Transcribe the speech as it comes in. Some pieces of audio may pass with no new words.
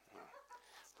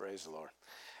Praise the Lord.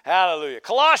 Hallelujah.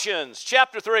 Colossians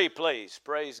chapter 3, please.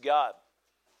 Praise God.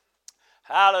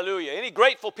 Hallelujah. Any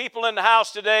grateful people in the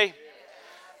house today? Yes.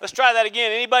 Let's try that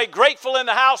again. Anybody grateful in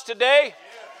the house today? Yes.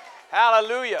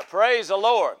 Hallelujah. Praise the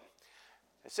Lord.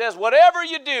 It says, whatever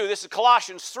you do, this is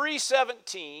Colossians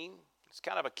 3:17. It's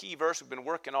kind of a key verse we've been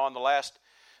working on the last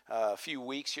few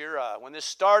weeks here. When this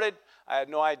started, I had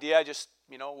no idea.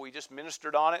 We just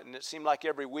ministered on it, and it seemed like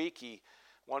every week he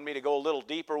wanted me to go a little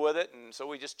deeper with it, and so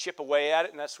we just chip away at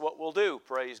it, and that's what we'll do,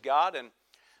 praise God. And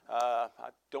I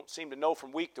don't seem to know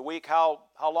from week to week how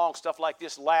long stuff like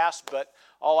this lasts, but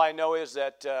all I know is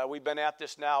that we've been at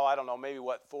this now,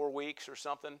 4 weeks or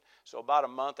something, so about a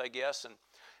month, I guess. And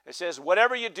it says,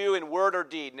 whatever you do in word or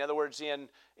deed, in other words, in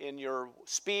your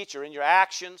speech or in your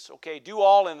actions, okay, do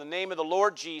all in the name of the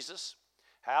Lord Jesus.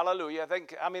 Hallelujah.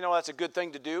 That's a good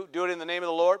thing to do. Do it in the name of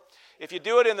the Lord. If you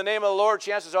do it in the name of the Lord,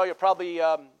 chances are you'll probably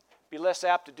be less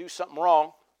apt to do something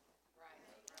wrong.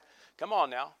 Come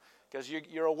on now, because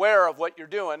you're aware of what you're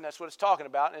doing. That's what it's talking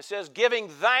about. And it says, giving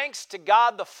thanks to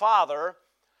God the Father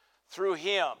through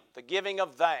Him. The giving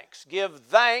of thanks. Give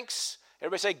thanks.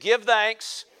 Everybody say, give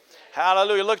thanks.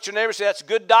 Hallelujah. Look at your neighbor and say, that's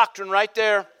good doctrine right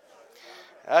there.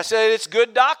 I said, it's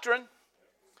good doctrine.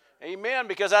 Amen,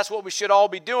 because that's what we should all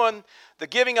be doing. The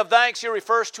giving of thanks here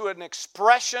refers to an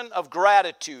expression of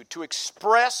gratitude, to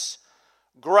express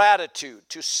gratitude,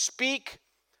 to speak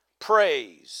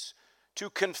praise,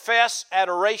 to confess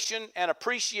adoration and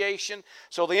appreciation.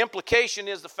 So the implication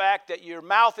is the fact that your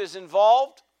mouth is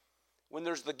involved when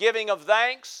there's the giving of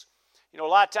thanks. A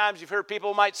lot of times you've heard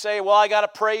people might say, well, I got a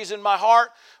praise in my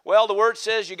heart. Well, the Word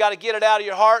says you got to get it out of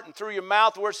your heart and through your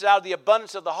mouth. The Word says out of the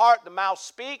abundance of the heart, the mouth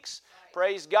speaks.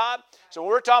 Praise God. So when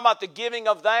we're talking about the giving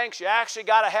of thanks, you actually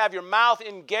got to have your mouth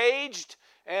engaged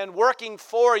and working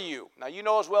for you. Now, you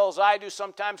know as well as I do,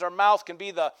 sometimes our mouth can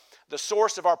be the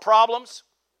source of our problems.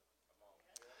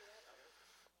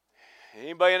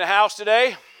 Anybody in the house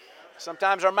today?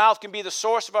 Sometimes our mouth can be the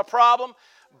source of our problem.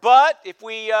 But if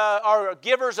we are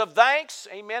givers of thanks,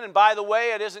 amen, and by the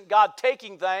way, it isn't God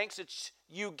taking thanks, it's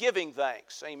you giving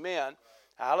thanks, amen.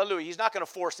 Hallelujah. He's not going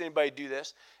to force anybody to do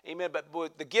this. Amen.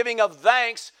 But the giving of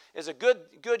thanks is a good,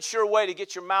 sure way to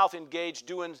get your mouth engaged,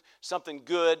 doing something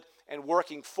good and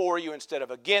working for you instead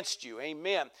of against you.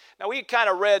 Amen. Now, we kind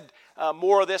of read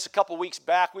more of this a couple weeks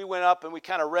back. We went up and we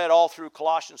kind of read all through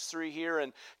Colossians 3 here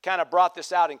and kind of brought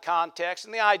this out in context.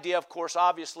 And the idea, of course,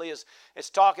 obviously, is it's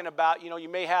talking about, you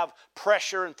may have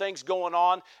pressure and things going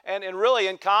on. And really,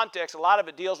 in context, a lot of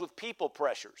it deals with people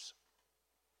pressures.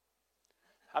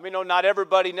 Not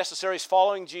everybody necessarily is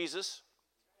following Jesus.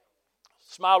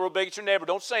 Smile real big at your neighbor.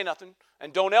 Don't say nothing.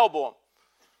 And don't elbow him.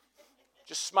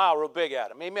 Just smile real big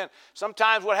at him. Amen.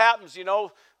 Sometimes what happens,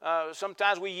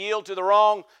 sometimes we yield to the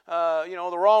wrong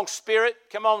spirit.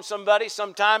 Come on, somebody.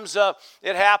 Sometimes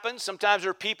it happens. Sometimes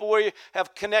there are people where you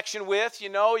have connection with.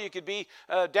 You could be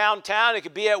downtown. It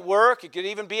could be at work. It could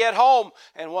even be at home.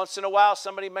 And once in a while,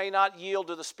 somebody may not yield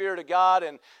to the Spirit of God.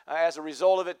 And as a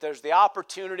result of it, there's the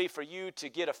opportunity for you to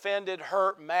get offended,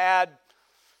 hurt, mad,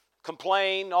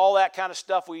 complain, all that kind of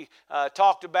stuff we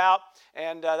talked about.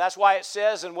 And that's why it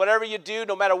says, and whatever you do,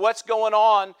 no matter what's going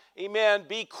on, amen,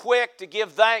 be quick to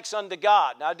give thanks unto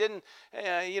God. Now, I didn't,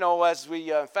 as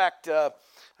we,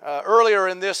 earlier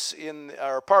in this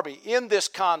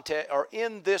context, or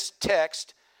in this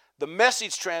text, the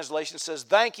Message translation says,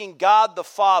 thanking God the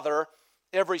Father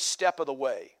every step of the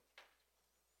way.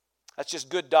 That's just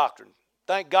good doctrine.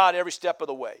 Thank God every step of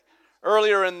the way.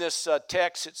 Earlier in this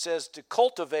text, it says to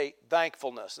cultivate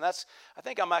thankfulness. And I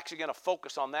think I'm actually going to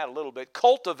focus on that a little bit.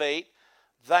 Cultivate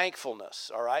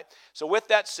thankfulness, all right? So with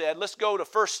that said, let's go to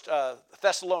 1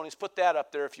 Thessalonians. Put that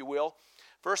up there, if you will.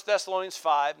 1 Thessalonians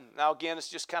 5. Now, again, it's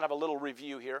just kind of a little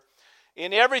review here.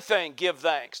 In everything, give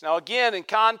thanks. Now, again, in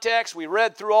context, we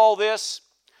read through all this,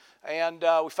 and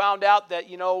we found out that,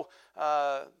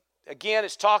 again,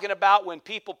 it's talking about when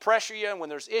people pressure you and when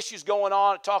there's issues going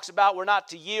on. It talks about we're not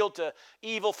to yield to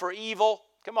evil for evil.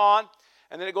 Come on.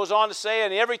 And then it goes on to say,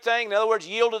 in everything, in other words,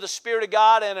 yield to the Spirit of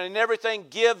God, and in everything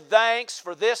give thanks,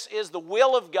 for this is the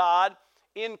will of God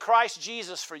in Christ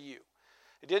Jesus for you.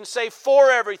 It didn't say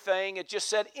for everything. It just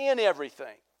said in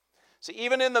everything. See,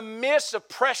 even in the midst of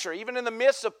pressure, even in the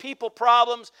midst of people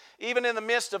problems, even in the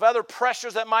midst of other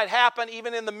pressures that might happen,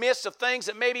 even in the midst of things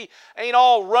that maybe ain't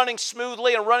all running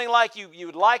smoothly and running like you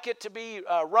would like it to be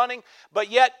running,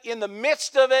 but yet in the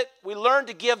midst of it, we learn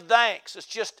to give thanks.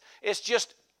 It's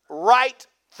just right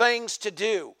things to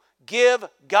do. Give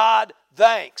God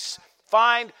thanks.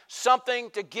 Find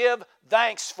something to give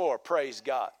thanks for, praise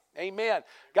God. Amen.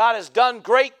 God has done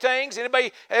great things.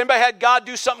 Anybody had God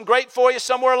do something great for you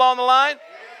somewhere along the line?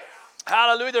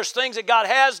 Hallelujah. There's things that God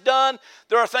has done.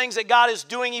 There are things that God is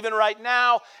doing even right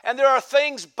now. And there are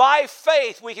things by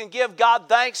faith we can give God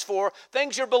thanks for,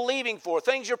 things you're believing for,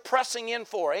 things you're pressing in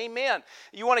for. Amen.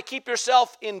 You want to keep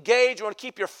yourself engaged. You want to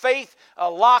keep your faith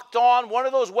locked on. One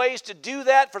of those ways to do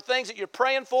that for things that you're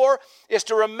praying for is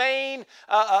to remain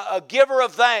a giver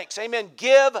of thanks. Amen.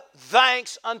 Give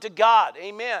thanks unto God.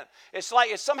 Amen. It's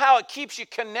like somehow it keeps you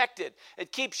connected.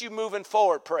 It keeps you moving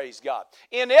forward, praise God.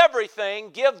 In everything,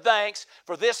 give thanks,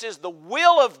 for this is the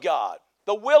will of God.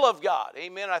 The will of God.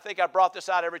 Amen. I think I brought this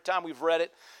out every time we've read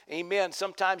it. Amen.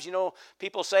 Sometimes,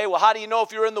 people say, well, how do you know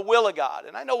if you're in the will of God?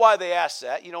 And I know why they ask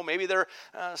that. Maybe they're,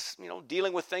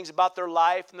 dealing with things about their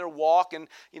life and their walk. And,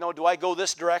 do I go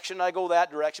this direction? Do I go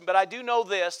that direction? But I do know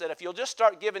this, that if you'll just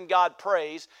start giving God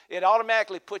praise, it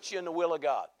automatically puts you in the will of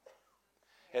God.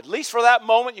 At least for that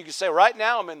moment, you can say, right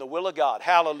now, I'm in the will of God.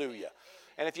 Hallelujah.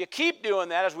 And if you keep doing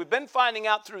that, as we've been finding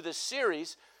out through this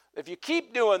series, if you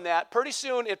keep doing that, pretty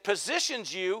soon it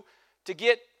positions you to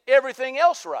get everything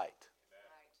else right.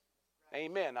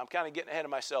 Amen. I'm kind of getting ahead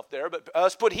of myself there, but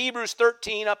let's put Hebrews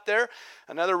 13 up there,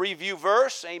 another review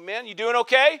verse. Amen. You doing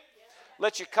okay? Yes.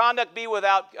 Let your conduct be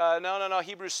without,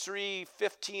 Hebrews 3,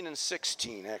 15 and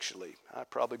 16, actually. I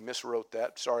probably miswrote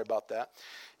that. Sorry about that.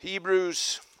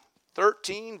 Hebrews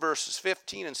 13, verses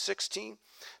 15 and 16.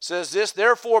 Says this,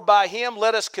 therefore by him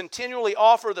let us continually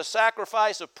offer the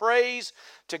sacrifice of praise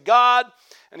to God.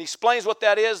 And he explains what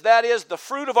that is. That is the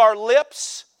fruit of our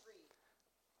lips.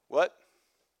 What?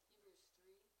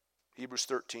 Hebrews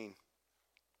 13.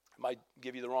 Might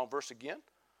give you the wrong verse again.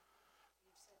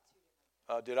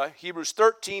 Did I? Hebrews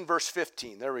 13, verse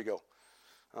 15. There we go.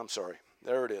 I'm sorry.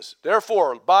 There it is.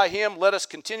 Therefore, by him let us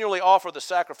continually offer the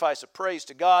sacrifice of praise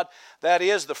to God. That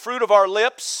is the fruit of our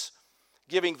lips,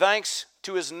 giving thanks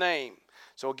to his name.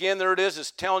 So again, there it is. It's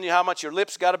telling you how much your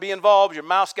lips got to be involved, your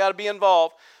mouth's got to be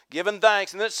involved, giving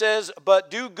thanks. And then it says,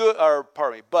 but do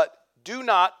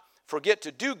not forget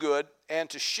to do good and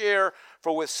to share,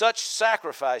 for with such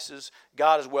sacrifices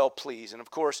God is well pleased. And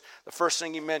of course, the first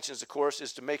thing he mentions, of course,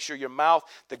 is to make sure your mouth,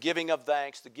 the giving of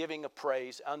thanks, the giving of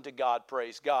praise unto God,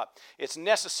 praise God. It's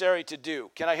necessary to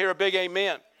do. Can I hear a big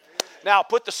amen? Now,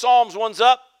 put the Psalms ones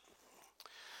up.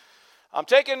 I'm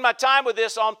taking my time with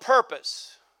this on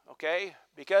purpose, okay?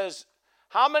 Because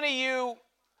how many of you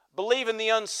believe in the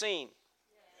unseen?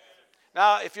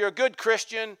 Now, if you're a good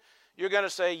Christian, you're going to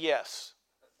say yes.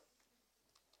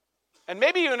 And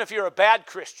maybe even if you're a bad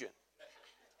Christian,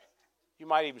 you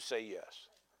might even say yes.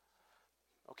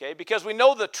 Okay? Because we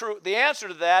know the answer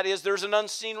to that is there's an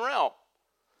unseen realm.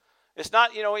 It's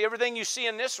not, everything you see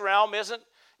in this realm isn't,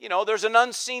 there's an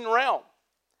unseen realm.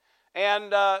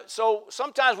 And so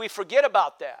sometimes we forget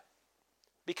about that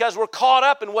because we're caught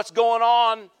up in what's going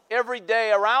on every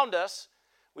day around us.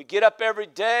 We get up every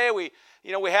day. We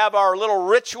have our little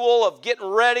ritual of getting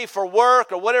ready for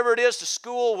work or whatever it is, to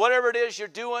school, whatever it is you're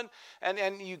doing.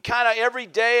 And you kind of, every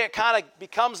day it kind of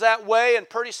becomes that way. And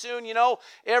pretty soon,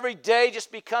 every day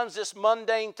just becomes this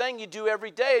mundane thing you do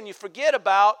every day. And you forget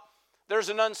about there's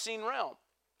an unseen realm.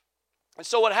 And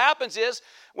so what happens is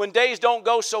when days don't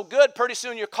go so good, pretty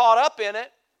soon you're caught up in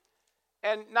it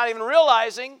and not even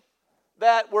realizing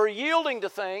that we're yielding to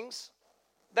things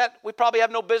that we probably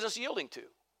have no business yielding to.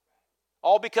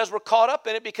 All because we're caught up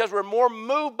in it, because we're more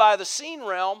moved by the seen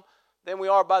realm than we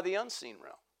are by the unseen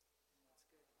realm.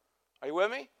 Are you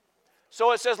with me?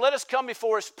 So it says, let us come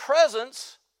before his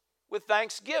presence with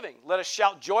thanksgiving. Let us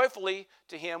shout joyfully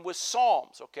to him with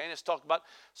psalms. Okay, and it's talked about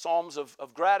psalms of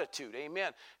gratitude.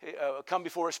 Amen. Come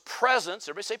before his presence.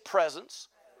 Everybody say presence.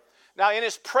 Now in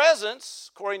his presence,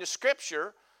 according to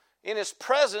Scripture, in his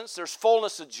presence there's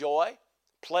fullness of joy,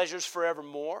 pleasures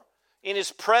forevermore. In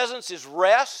his presence is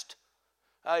rest.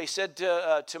 He said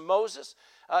to Moses,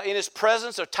 in his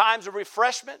presence are times of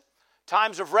refreshment,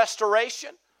 times of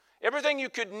restoration. Everything you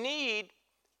could need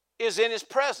is in his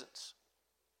presence.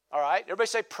 All right, everybody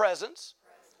say presence.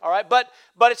 All right, but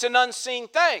it's an unseen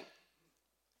thing.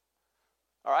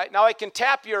 All right, now it can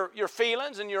tap your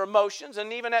feelings and your emotions,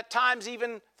 and even at times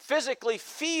even physically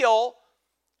feel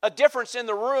a difference in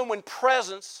the room when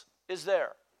presence is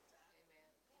there.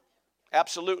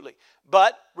 Absolutely.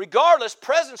 But regardless,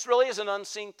 presence really is an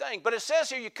unseen thing. But it says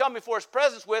here you come before his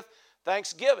presence with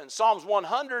thanksgiving. Psalms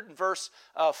 100 and verse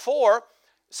 4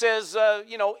 says,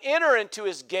 enter into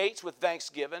his gates with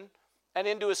thanksgiving and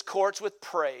into his courts with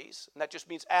praise. And that just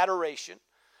means adoration.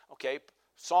 Okay,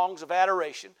 songs of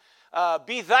adoration.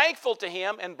 Be thankful to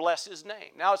him and bless his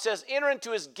name. Now it says enter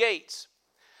into his gates.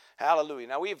 Hallelujah.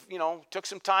 Now we've, took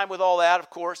some time with all that, of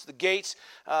course. The gates,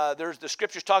 the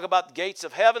Scriptures talk about the gates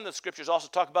of heaven. The Scriptures also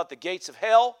talk about the gates of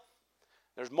hell.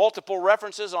 There's multiple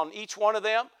references on each one of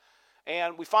them.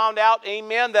 And we found out,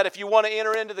 amen, that if you want to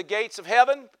enter into the gates of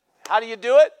heaven, how do you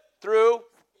do it? Through,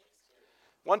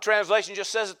 one translation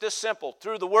just says it this simple,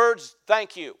 through the words,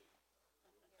 thank you.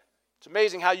 It's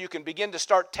amazing how you can begin to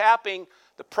start tapping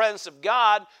the presence of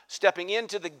God, stepping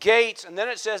into the gates, and then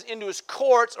it says into his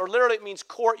courts, or literally it means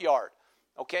courtyard.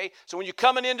 Okay? So when you're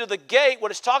coming into the gate,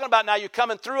 what it's talking about now, you're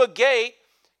coming through a gate,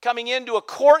 coming into a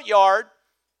courtyard.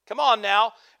 Come on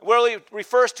now. Where it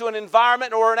refers to an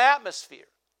environment or an atmosphere.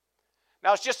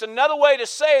 Now, it's just another way to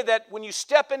say that when you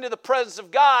step into the presence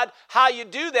of God, how you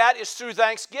do that is through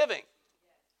thanksgiving.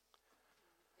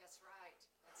 That's right.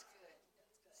 That's good.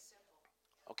 That's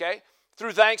simple. Okay?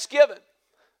 Through thanksgiving.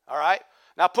 All right?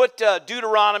 Now, put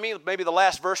Deuteronomy, maybe the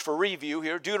last verse for review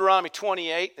here. Deuteronomy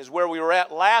 28 is where we were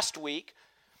at last week.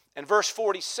 And verse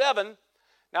 47.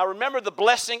 Now, remember the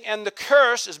blessing and the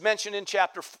curse is mentioned in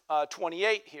chapter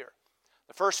 28 here.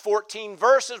 The first 14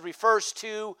 verses refers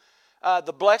to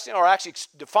the blessing, or actually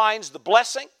defines the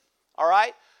blessing, all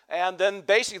right? And then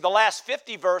basically the last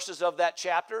 50 verses of that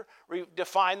chapter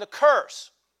define the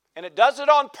curse. And it does it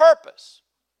on purpose,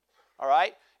 all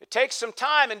right? It takes some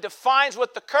time and defines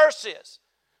what the curse is,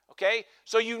 okay?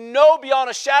 So you know beyond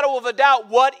a shadow of a doubt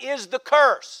what is the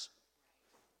curse.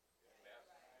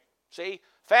 See,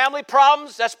 family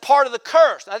problems, that's part of the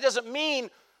curse. Now, that doesn't mean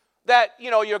that,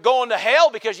 you're going to hell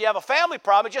because you have a family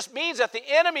problem. It just means that the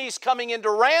enemy's coming in to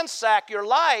ransack your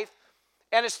life,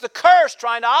 and it's the curse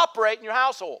trying to operate in your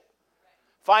household.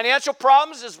 Financial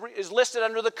problems is listed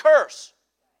under the curse.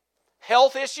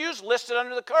 Health issues listed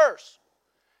under the curse.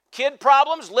 Kid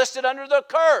problems listed under the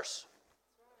curse.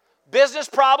 Business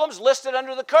problems listed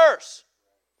under the curse.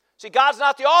 See, God's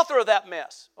not the author of that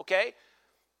mess, okay?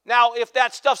 Now, if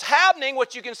that stuff's happening,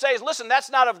 what you can say is, listen,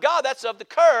 that's not of God, that's of the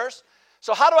curse.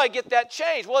 So how do I get that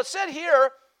changed? Well, it said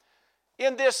here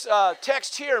in this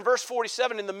text here in verse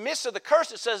 47, in the midst of the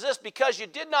curse, it says this, because you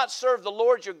did not serve the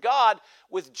Lord your God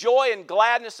with joy and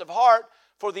gladness of heart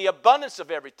for the abundance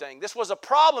of everything. This was a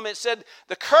problem. It said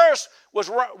the curse was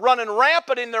running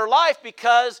rampant in their life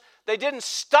because they didn't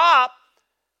stop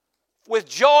with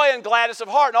joy and gladness of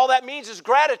heart. And all that means is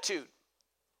gratitude.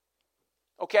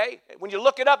 Okay? When you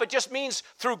look it up, it just means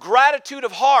through gratitude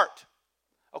of heart.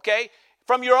 Okay?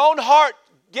 From your own heart,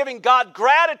 giving God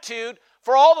gratitude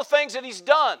for all the things that He's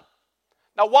done.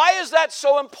 Now, why is that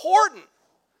so important?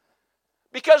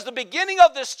 Because the beginning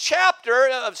of this chapter,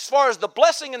 as far as the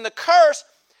blessing and the curse,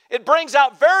 it brings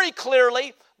out very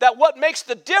clearly that what makes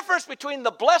the difference between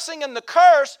the blessing and the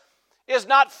curse is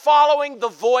not following the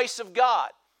voice of God.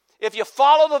 If you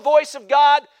follow the voice of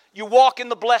God, you walk in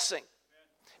the blessing.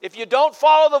 If you don't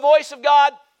follow the voice of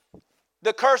God,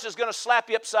 the curse is going to slap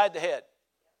you upside the head.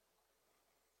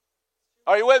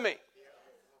 Are you with me?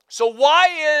 So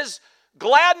why is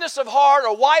gladness of heart,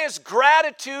 or why is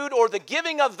gratitude or the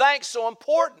giving of thanks so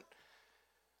important?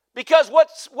 Because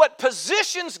what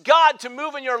positions God to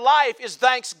move in your life is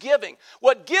thanksgiving.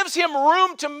 What gives Him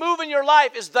room to move in your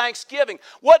life is thanksgiving.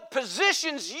 What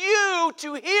positions you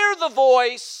to hear the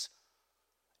voice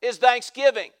is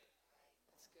thanksgiving.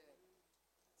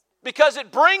 Because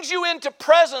it brings you into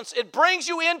presence. It brings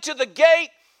you into the gate,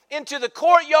 into the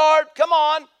courtyard. Come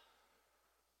on.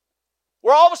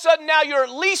 Where all of a sudden now you're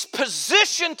at least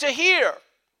positioned to hear.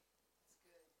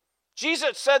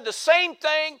 Jesus said the same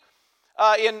thing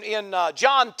in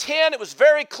John 10. It was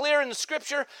very clear in the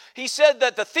Scripture. He said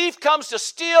that the thief comes to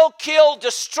steal, kill,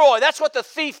 destroy. That's what the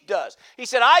thief does. He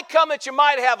said, I come that you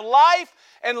might have life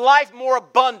and life more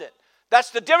abundant.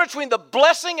 That's the difference between the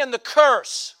blessing and the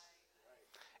curse.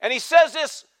 And he says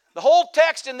this, the whole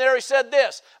text in there, he said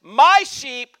this, my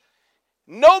sheep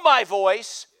know my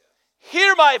voice,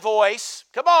 hear my voice,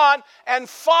 come on, and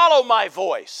follow my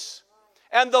voice.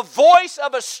 And the voice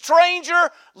of a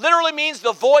stranger literally means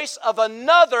the voice of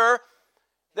another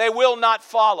they will not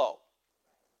follow.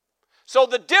 So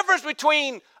the difference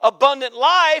between abundant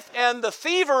life and the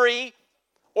thievery,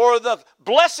 or the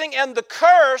blessing and the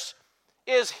curse,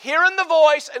 is hearing the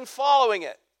voice and following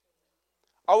it.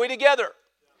 Are we together?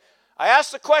 I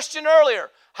asked the question earlier,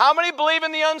 how many believe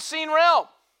in the unseen realm?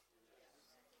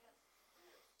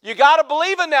 You got to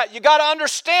believe in that. You got to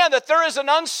understand that there is an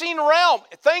unseen realm.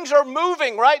 Things are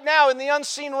moving right now in the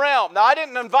unseen realm. Now, I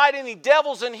didn't invite any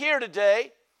devils in here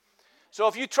today. So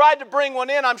if you tried to bring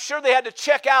one in, I'm sure they had to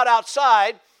check out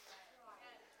outside.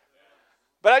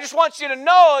 But I just want you to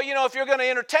know, if you're going to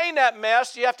entertain that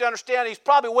mess, you have to understand he's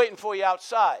probably waiting for you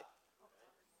outside.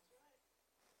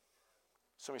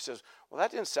 Somebody says, well, that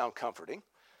didn't sound comforting.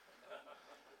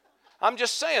 I'm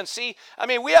just saying, see, I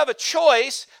mean, we have a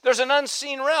choice. There's an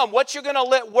unseen realm. What you're going to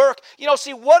let work. You know,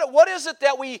 see, what is it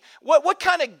that what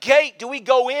kind of gate do we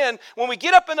go in when we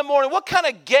get up in the morning? What kind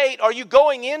of gate are you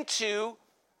going into?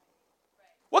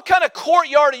 What kind of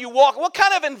courtyard are you walking? What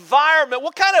kind of environment?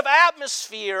 What kind of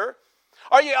atmosphere?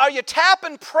 Are you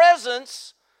tapping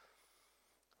presence?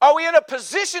 Are we in a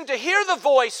position to hear the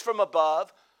voice from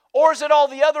above? Or is it all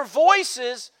the other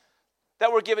voices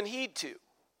that we're giving heed to?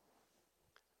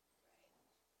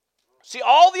 See,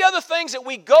 all the other things that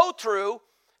we go through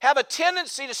have a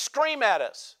tendency to scream at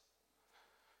us.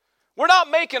 We're not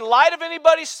making light of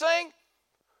anybody's thing.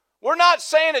 We're not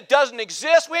saying it doesn't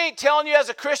exist. We ain't telling you as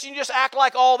a Christian, you just act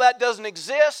like all that doesn't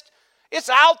exist. It's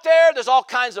out there. There's all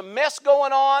kinds of mess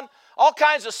going on. All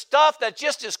kinds of stuff that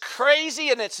just is crazy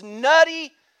and it's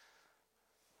nutty.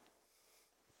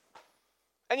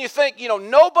 And you think, you know,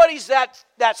 nobody's that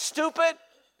stupid.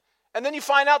 And then you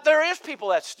find out there is people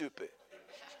that stupid.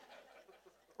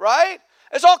 Right?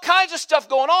 There's all kinds of stuff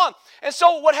going on. And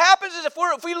so what happens is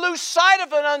if we lose sight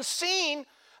of an unseen,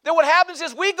 then what happens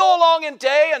is we go along in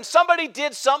day and somebody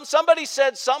did something, somebody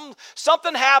said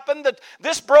something happened, that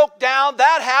this broke down,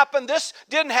 that happened, this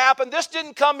didn't happen, this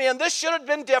didn't come in, this should have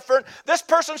been different, this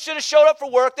person should have showed up for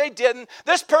work, they didn't,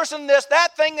 this person this,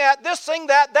 that thing that, this thing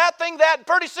that thing that, and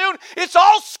pretty soon it's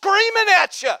all screaming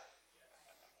at you.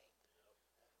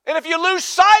 And if you lose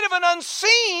sight of an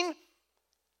unseen,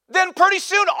 then pretty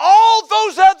soon all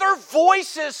those other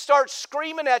voices start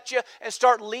screaming at you and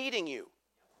start leading you.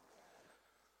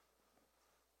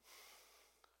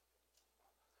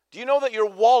 Do you know that your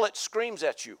wallet screams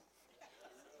at you?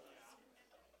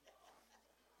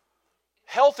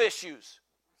 Health issues.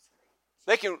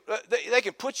 They can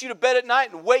put you to bed at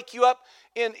night and wake you up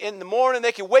in the morning.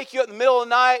 They can wake you up in the middle of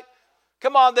the night.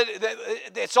 Come on,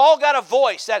 it's all got a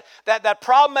voice. That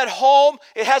problem at home,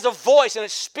 it has a voice and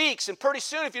it speaks. And pretty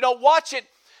soon, if you don't watch it,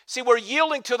 see, we're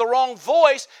yielding to the wrong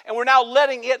voice and we're now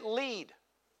letting it lead.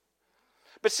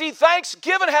 But see,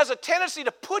 Thanksgiving has a tendency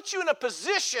to put you in a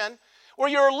position where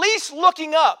you're at least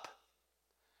looking up.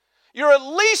 You're at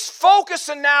least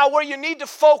focusing now where you need to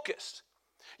focus.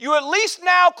 You at least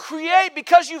now create,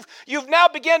 because you've now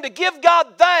begun to give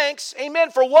God thanks,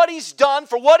 amen, for what He's done,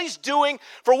 for what He's doing,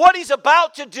 for what He's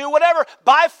about to do, whatever.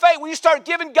 By faith, when you start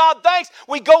giving God thanks,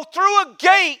 we go through a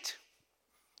gate,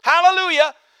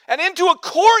 hallelujah, and into a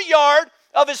courtyard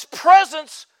of His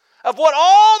presence, of what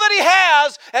all that He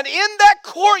has, and in that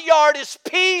courtyard is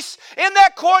peace, in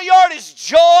that courtyard is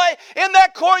joy, in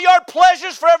that courtyard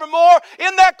pleasures forevermore,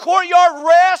 in that courtyard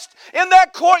rest, in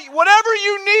that courtyard, whatever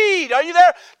you need. Are you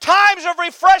there? Times of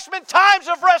refreshment, times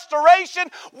of restoration.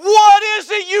 What is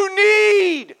it you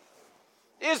need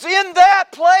is in that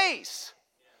place.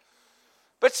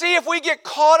 But see, if we get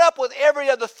caught up with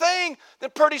every other thing, then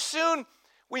pretty soon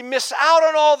we miss out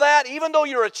on all that, even though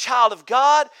you're a child of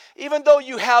God, even though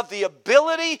you have the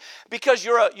ability, because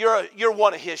you're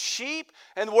one of His sheep.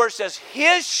 And the word says,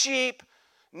 His sheep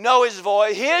know His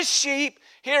voice. His sheep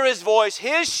hear His voice.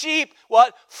 His sheep,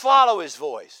 what? Follow His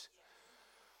voice.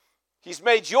 He's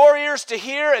made your ears to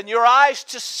hear and your eyes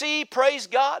to see. Praise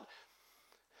God.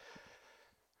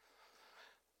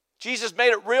 Jesus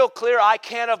made it real clear, I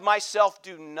can of myself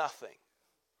do nothing.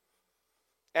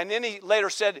 And then He later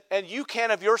said, and you can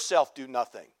of yourself do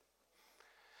nothing.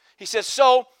 He says,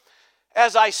 so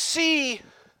as I see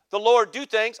the Lord do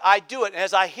things, I do it. And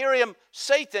as I hear Him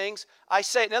say things, I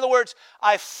say it. In other words,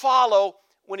 I follow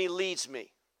when He leads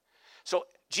me. So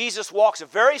Jesus walks a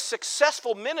very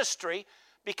successful ministry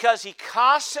because He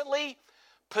constantly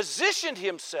positioned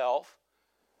Himself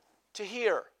to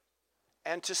hear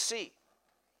and to see.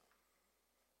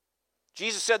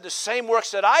 Jesus said, the same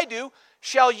works that I do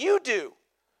shall you do.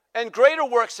 And greater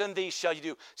works than these shall you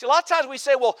do. See, a lot of times we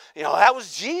say, well, you know, that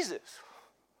was Jesus.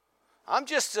 I'm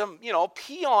just some,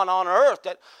 peon on earth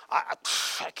that I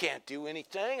can't do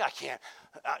anything. I can't.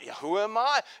 Who am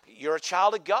I? You're a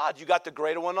child of God. You got the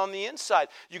greater one on the inside.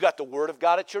 You got the Word of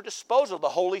God at your disposal, the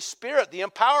Holy Spirit, the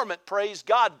empowerment, praise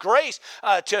God, grace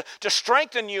to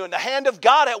strengthen you, and the hand of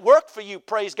God at work for you,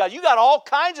 praise God. You got all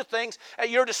kinds of things at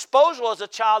your disposal as a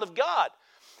child of God.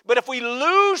 But if we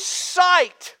lose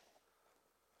sight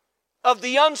of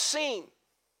the unseen,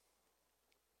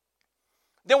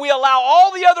 then we allow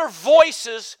all the other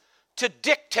voices to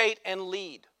dictate and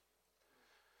lead.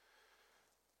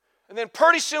 And then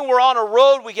pretty soon we're on a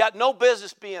road we got no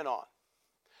business being on.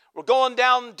 We're going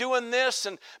down doing this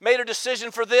and made a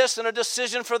decision for this and a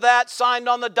decision for that, signed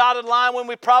on the dotted line when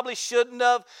we probably shouldn't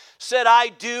have, said I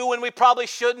do when we probably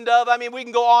shouldn't have. I mean, we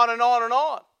can go on and on and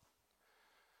on.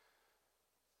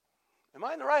 Am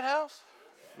I in the right house?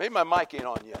 Maybe my mic ain't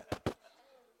on yet.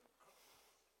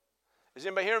 Is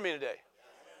anybody hearing me today?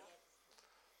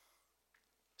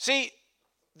 See,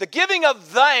 the giving of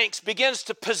thanks begins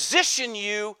to position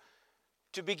you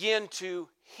to begin to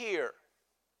hear.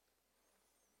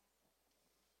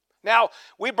 Now,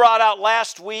 we brought out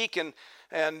last week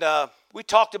and we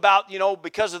talked about,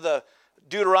 because of the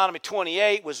Deuteronomy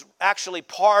 28 was actually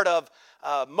part of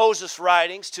Moses'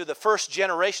 writings to the first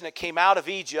generation that came out of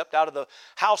Egypt, out of the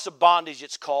house of bondage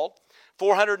it's called.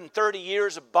 430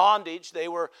 years of bondage, they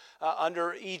were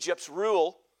under Egypt's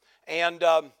rule. And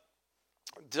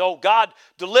so God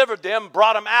delivered them,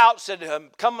 brought them out, said,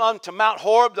 come unto Mount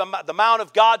Horeb, the mount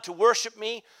of God, to worship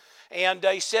me. And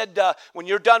he said, when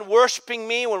you're done worshiping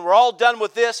me, when we're all done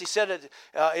with this, he said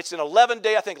it's an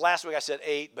 11-day, I think last week I said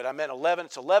 8, but I meant 11.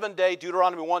 It's 11-day.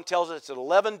 Deuteronomy 1 tells us it's an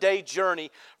 11-day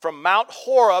journey from Mount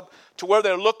Horeb to where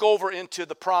they look over into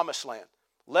the promised land.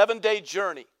 11-day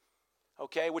journey,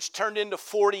 okay, which turned into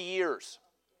 40 years.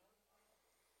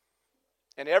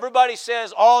 And everybody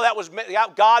says, that was,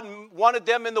 God wanted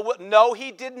them in the wilderness. No,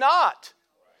 he did not.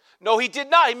 No, he did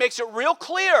not. He makes it real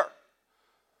clear.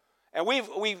 And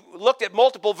we've looked at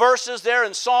multiple verses there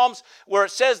in Psalms where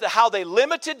it says that how they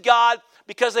limited God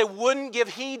because they wouldn't give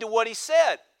heed to what he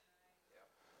said.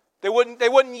 They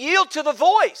wouldn't yield to the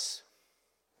voice.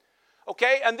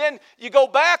 Okay, and then you go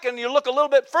back and you look a little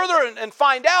bit further and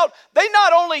find out they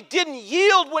not only didn't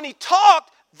yield when he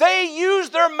talked, they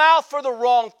used their mouth for the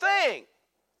wrong thing.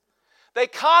 They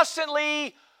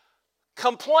constantly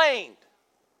complained.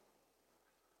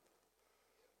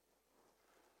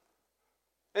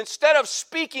 Instead of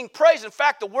speaking praise. In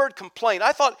fact, the word complain,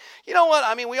 I thought, you know what?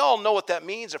 I mean, we all know what that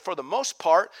means for the most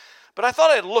part, but I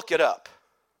thought I'd look it up.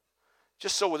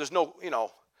 Just so there's no,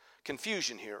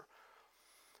 confusion here.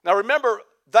 Now remember,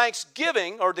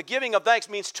 thanksgiving, or the giving of thanks,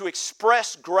 means to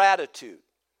express gratitude.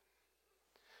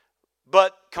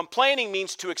 But complaining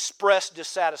means to express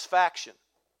dissatisfaction.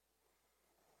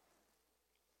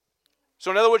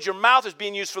 So in other words, your mouth is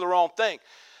being used for the wrong thing.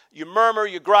 You murmur,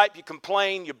 you gripe, you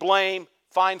complain, you blame,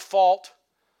 find fault.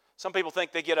 Some people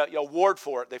think they get an award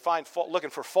for it. They find fault,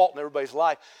 looking for fault in everybody's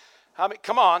life.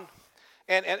 Come on.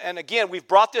 And again, we've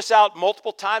brought this out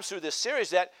multiple times through this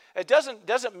series that it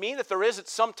doesn't mean that there isn't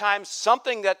sometimes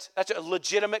something that's a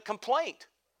legitimate complaint.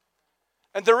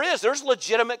 And there's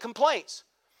legitimate complaints.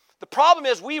 The problem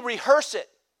is we rehearse it.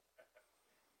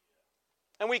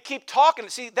 And we keep talking.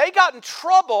 See, they got in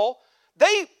trouble.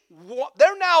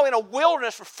 They're now in a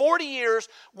wilderness for 40 years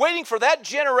waiting for that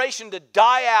generation to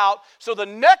die out so the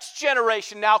next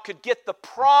generation now could get the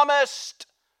promised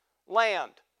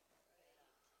land.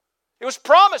 It was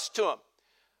promised to them.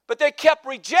 But they kept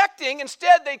rejecting.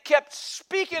 Instead, they kept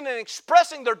speaking and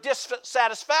expressing their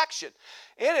dissatisfaction.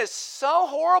 It is so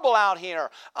horrible out here.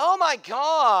 Oh my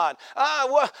God.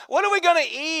 What are we going to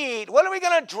eat? What are we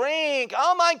going to drink?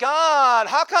 Oh my God.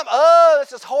 How come? Oh,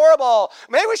 this is horrible.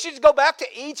 Maybe we should go back to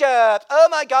Egypt. Oh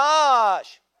my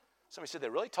gosh. Somebody said, they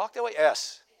really talk that way?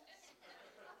 Yes.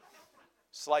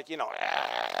 It's like,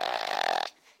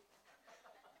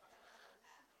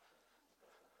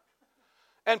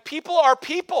 And people are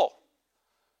people.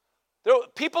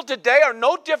 People today are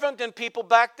no different than people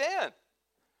back then.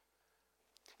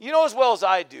 You know as well as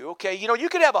I do, okay, you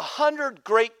could have 100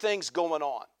 great things going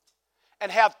on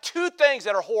and have 2 things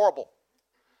that are horrible.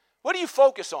 What do you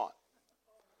focus on?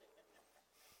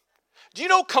 Do you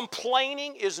know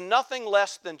complaining is nothing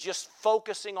less than just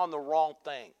focusing on the wrong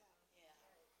thing?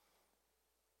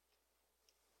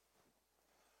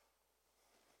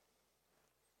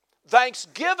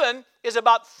 Thanksgiving is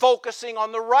about focusing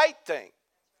on the right thing.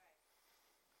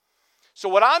 So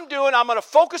what I'm doing, I'm going to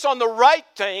focus on the right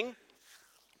thing,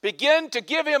 begin to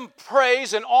give him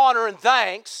praise and honor and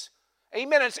thanks.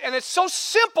 Amen. And it's so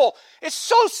simple. It's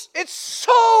so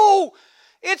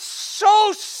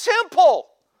simple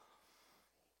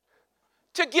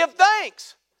to give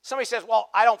thanks. Somebody says, well,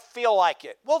 I don't feel like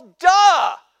it. Well,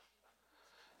 duh.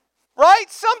 Right?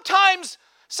 Sometimes,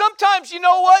 you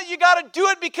know what? You got to do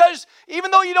it because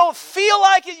even though you don't feel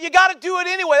like it, you got to do it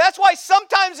anyway. That's why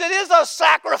sometimes it is a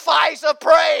sacrifice of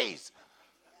praise.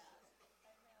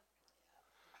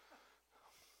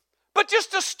 But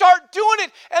just to start doing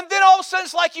it, and then all of a sudden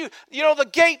it's like the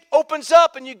gate opens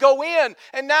up and you go in,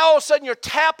 and now all of a sudden you're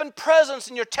tapping presence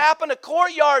and you're tapping a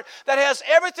courtyard that has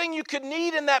everything you could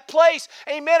need in that place.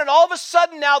 Amen. And all of a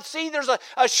sudden now, see, there's a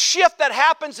shift that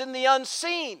happens in the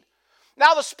unseen.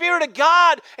 Now the Spirit of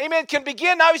God, amen, can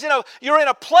begin. Now you're in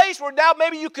a place where now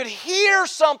maybe you could hear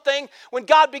something when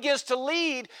God begins to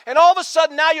lead. And all of a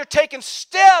sudden now you're taking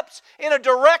steps in a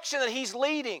direction that He's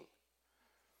leading.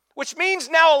 Which means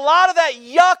now a lot of that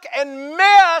yuck and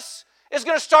mess is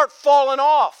going to start falling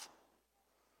off.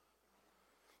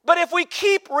 But if we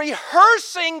keep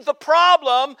rehearsing the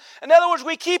problem, in other words,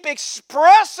 we keep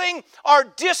expressing our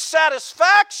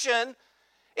dissatisfaction,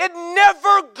 it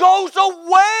never goes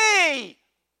away.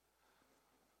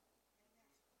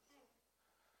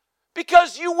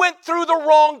 Because you went through the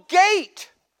wrong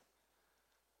gate.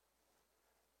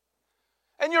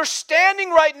 And you're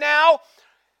standing right now,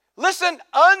 listen,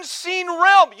 unseen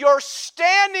realm, you're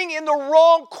standing in the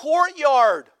wrong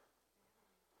courtyard.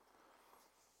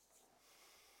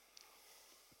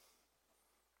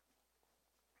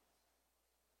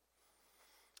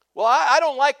 Well, I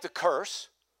don't like the curse.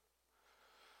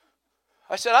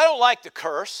 I said, I don't like the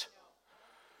curse.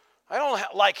 I don't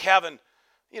like having,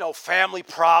 family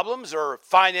problems or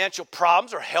financial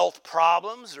problems or health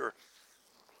problems or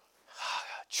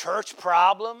church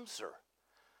problems or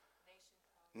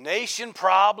nation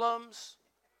problems,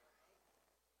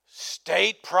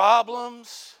 state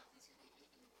problems.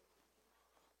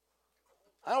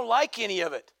 I don't like any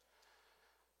of it.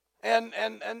 And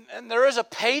there is a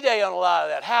payday on a lot of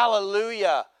that.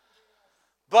 Hallelujah.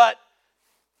 But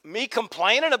me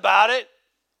complaining about it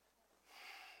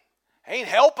ain't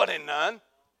helping it none.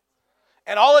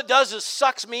 And all it does is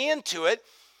sucks me into it.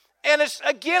 And it's,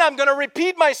 again, I'm going to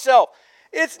repeat myself.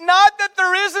 It's not that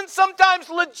there isn't sometimes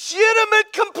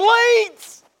legitimate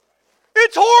complaints.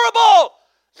 It's horrible.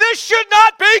 This should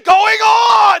not be going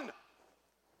on.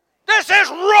 This is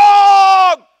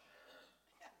wrong.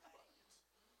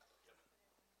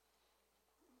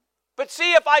 But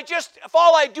see, if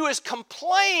all I do is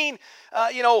complain,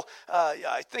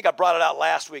 I think I brought it out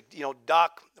last week.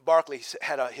 Doc Barkley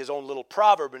had his own little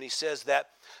proverb, and he says that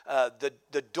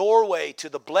the doorway to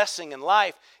the blessing in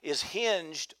life is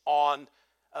hinged on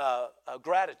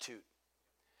gratitude.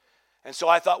 And so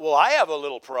I thought, well, I have a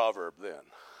little proverb then.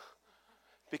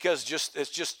 Because it's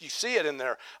just you see it in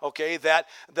there, okay, that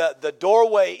the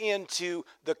doorway into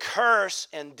the curse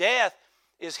and death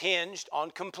is hinged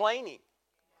on complaining.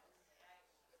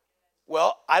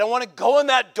 Well, I don't want to go in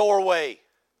that doorway.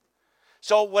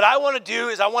 So what I want to do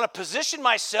is I want to position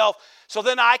myself so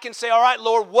then I can say, all right,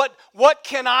 Lord, what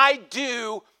can I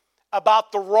do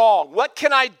about the wrong? What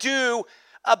can I do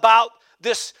about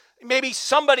this, maybe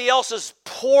somebody else's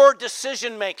poor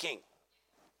decision making?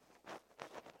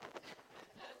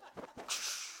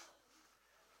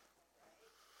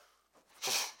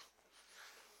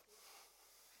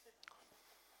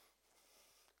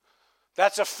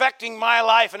 That's affecting my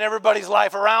life and everybody's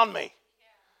life around me.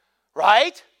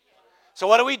 Right? So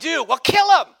what do? Well, kill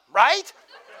them, right?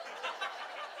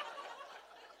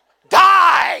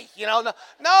 Die! No.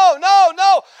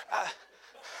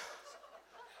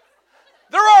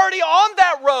 They're already on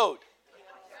that road.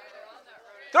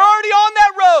 They're already on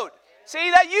that road. See,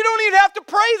 that you don't even have to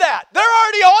pray that. They're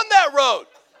already on that road.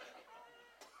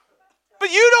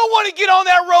 But you don't want to get on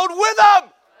that road with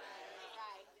them.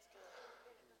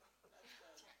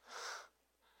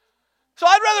 So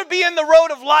I'd rather be in the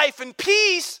road of life and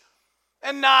peace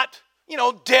and not,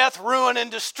 death, ruin,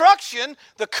 and destruction,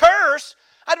 the curse.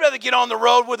 I'd rather get on the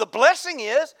road where the blessing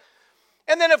is.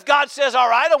 And then if God says, all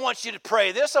right, I want you to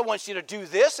pray this, I want you to do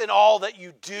this, and all that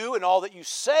you do and all that you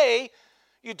say,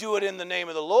 you do it in the name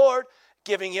of the Lord,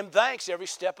 giving Him thanks every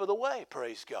step of the way,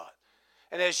 praise God.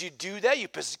 And as you do that, you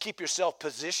keep yourself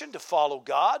positioned to follow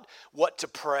God, what to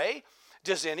pray.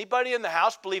 Does anybody in the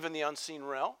house believe in the unseen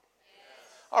realm?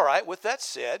 All right, with that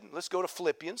said, let's go to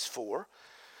Philippians 4.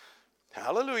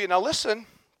 Hallelujah. Now listen.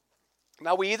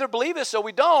 Now we either believe this or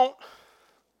we don't.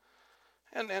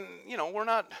 And we're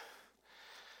not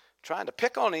trying to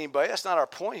pick on anybody. That's not our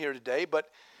point here today. But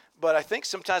I think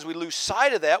sometimes we lose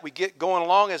sight of that. We get going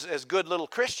along as good little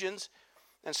Christians.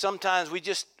 And sometimes we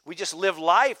just live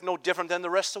life no different than the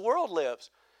rest of the world lives.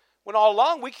 When all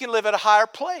along we can live at a higher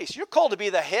place. You're called to be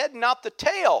the head, not the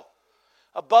tail.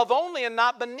 Above only and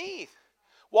not beneath.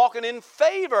 Walking in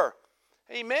favor.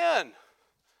 Amen.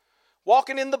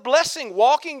 Walking in the blessing.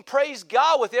 Walking, praise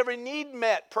God, with every need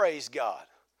met, praise God.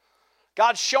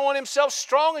 God's showing Himself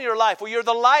strong in your life. Well, you're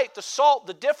the light, the salt,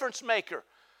 the difference maker,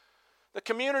 the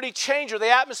community changer, the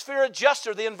atmosphere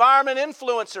adjuster, the environment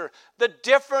influencer, the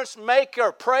difference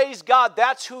maker. Praise God,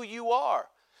 that's who you are.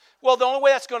 Well, the only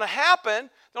way that's going to happen,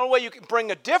 the only way you can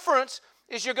bring a difference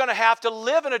is you're going to have to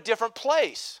live in a different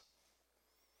place.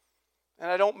 And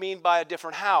I don't mean by a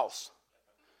different house,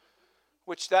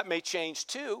 which that may change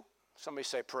too. Somebody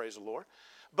say, praise the Lord.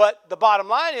 But the bottom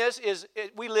line is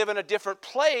we live in a different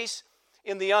place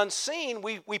in the unseen.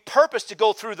 We purpose to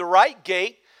go through the right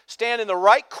gate, stand in the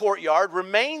right courtyard,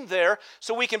 remain there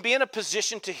so we can be in a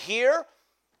position to hear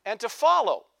and to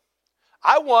follow.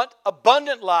 I want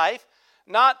abundant life,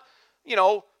 not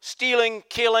stealing,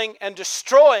 killing, and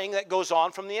destroying that goes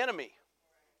on from the enemy.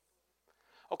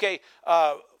 Okay,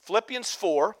 Philippians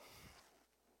 4.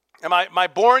 Am I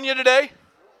boring you today?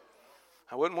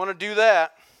 I wouldn't want to do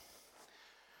that.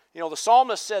 The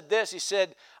psalmist said this. He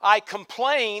said, I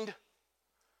complained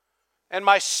and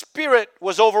my spirit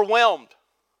was overwhelmed.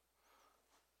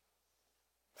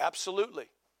 Absolutely.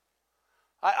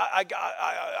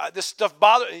 This stuff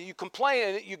bothers you.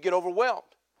 Complain and you get overwhelmed.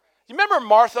 You remember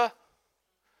Martha?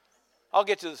 I'll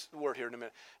get to this word here in a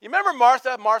minute. You remember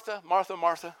Martha?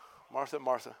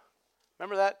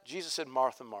 Remember that? Jesus said,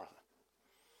 Martha, Martha.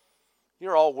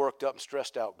 You're all worked up and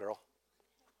stressed out, girl.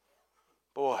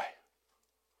 Boy.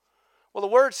 Well, the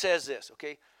word says this,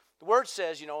 okay? The word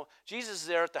says, Jesus is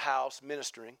there at the house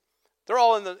ministering. They're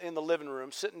all in the living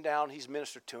room, sitting down. He's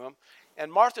ministered to them.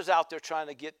 And Martha's out there trying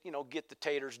to get the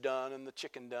taters done and the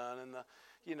chicken done and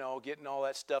getting all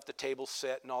that stuff, the table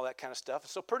set and all that kind of stuff. And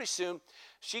so pretty soon,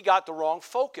 she got the wrong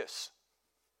focus.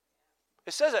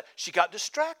 It says that she got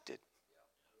distracted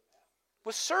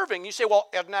with serving. You say, well,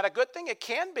 isn't that a good thing? It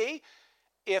can be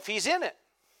if he's in it.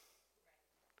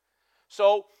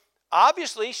 So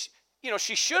obviously,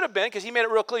 she should have been, because he made it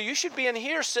real clear, you should be in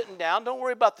here sitting down. Don't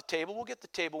worry about the table. We'll get the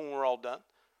table when we're all done.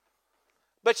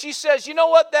 But she says, you know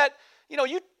what,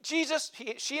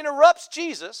 she interrupts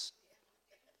Jesus.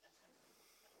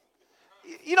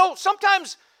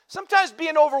 Sometimes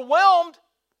being overwhelmed,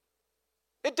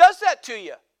 it does that to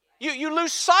you. You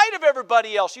lose sight of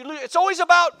everybody else. It's always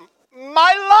about,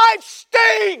 my life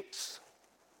stinks.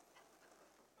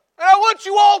 And I want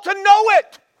you all to know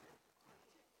it.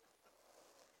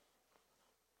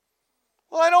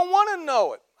 Well, I don't want to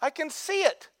know it. I can see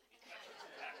it.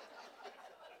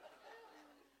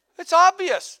 It's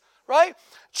obvious, right?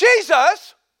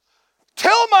 Jesus,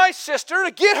 tell my sister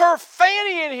to get her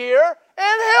fanny in here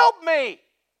and help me.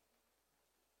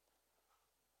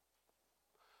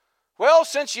 Well,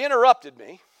 since you interrupted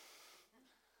me,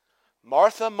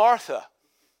 Martha, Martha.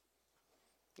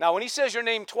 Now, when he says your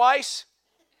name twice,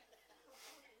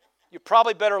 you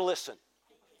probably better listen.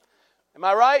 Am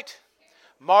I right?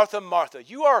 Martha, Martha.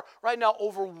 You are right now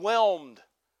overwhelmed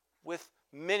with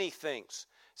many things.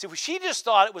 See, she just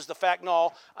thought it was the fact,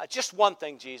 no, just one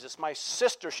thing, Jesus. My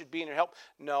sister should be in your help.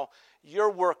 No, you're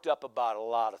worked up about a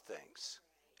lot of things.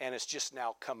 And it's just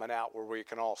now coming out where we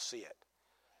can all see it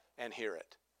and hear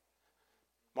it.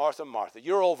 Martha, Martha,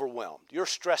 you're overwhelmed. You're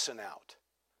stressing out.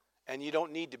 And you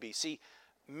don't need to be. See,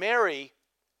 Mary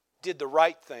did the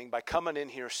right thing by coming in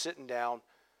here, sitting down,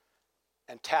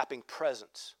 and tapping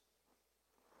presents.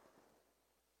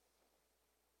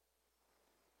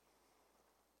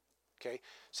 Okay?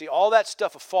 See, all that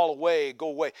stuff will fall away, go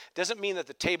away. Doesn't mean that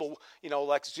the table,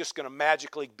 like it's just going to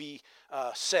magically be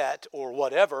set or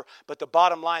whatever. But the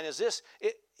bottom line is this.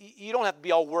 You don't have to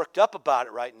be all worked up about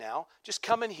it right now. Just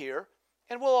come in here,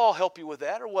 and we'll all help you with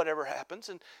that or whatever happens.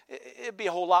 And it'd be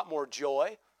a whole lot more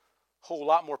joy, a whole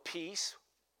lot more peace.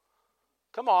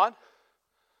 Come on.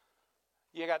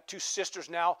 You got two sisters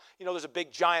now. There's a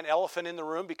big giant elephant in the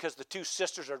room because the two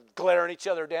sisters are glaring each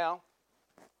other down.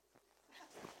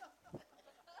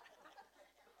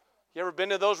 You ever been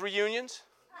to those reunions?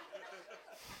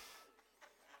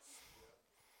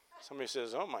 Somebody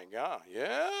says, oh my God,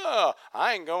 yeah,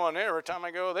 I ain't going there. Every time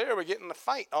I go there, we get in the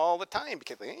fight all the time.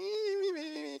 Because well,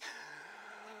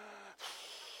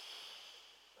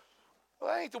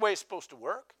 that ain't the way it's supposed to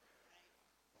work.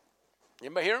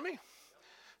 Anybody hear me?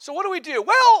 So what do?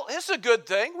 Well, it's a good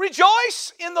thing.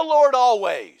 Rejoice in the Lord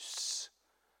always.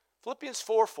 Philippians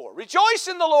 4:4. Rejoice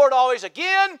in the Lord always.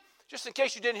 Again, just in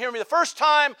case you didn't hear me the first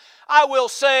time, I will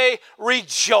say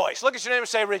rejoice. Look at your neighbor and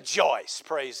say rejoice.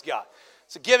 Praise God.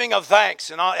 It's a giving of thanks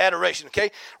and adoration,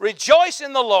 okay? Rejoice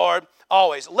in the Lord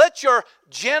always. Let your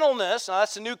gentleness, now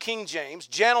that's the New King James,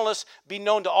 gentleness be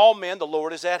known to all men. The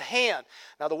Lord is at hand.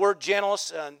 Now the word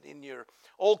gentleness in your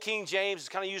Old King James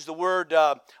kind of use the word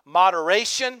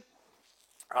moderation.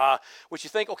 Which you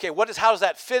think, okay, how does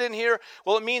that fit in here?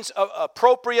 Well, it means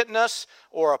appropriateness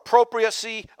or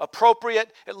appropriacy,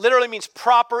 appropriate. It literally means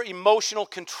proper emotional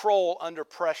control under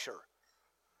pressure.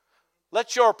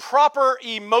 Let your proper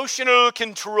emotional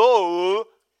control,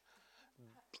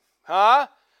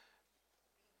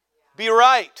 be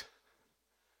right.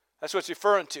 That's what it's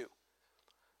referring to.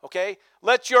 Okay?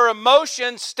 Let your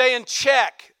emotions stay in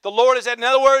check. The Lord is in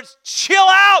other words, chill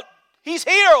out. He's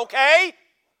here, okay?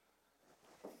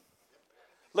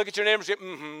 Look at your neighbor and say,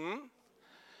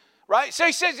 Right? So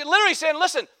he says, literally saying,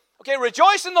 listen, okay,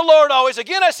 rejoice in the Lord always.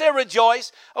 Again, I say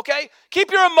rejoice. Okay?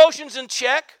 Keep your emotions in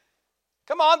check.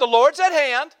 Come on, the Lord's at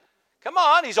hand. Come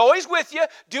on, He's always with you.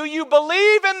 Do you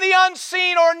believe in the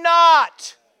unseen or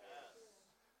not?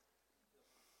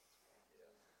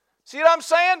 See what I'm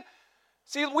saying?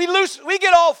 See, we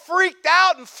get all freaked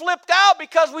out and flipped out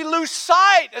because we lose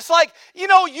sight. It's like, you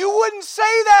wouldn't say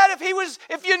that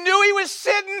if you knew he was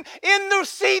sitting in the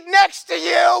seat next to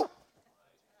you.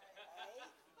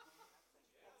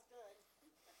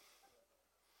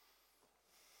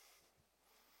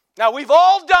 Now, we've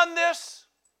all done this.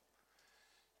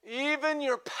 Even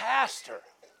your pastor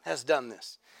has done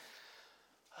this.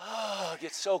 Oh,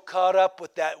 get so caught up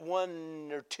with that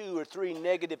 1 or 2 or 3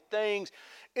 negative things.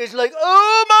 It's like,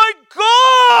 oh my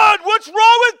God, what's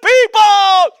wrong with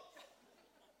people?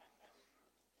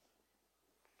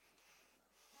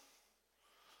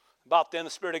 About then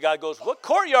the Spirit of God goes, what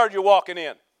courtyard you walking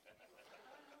in?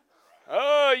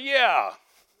 Oh, yeah.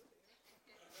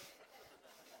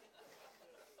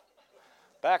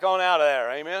 Back on out of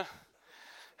there, amen?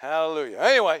 Hallelujah.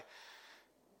 Anyway,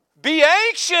 be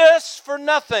anxious for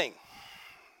nothing.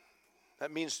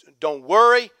 That means don't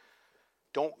worry.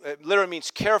 It literally means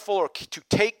careful or to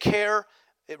take care.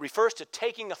 It refers to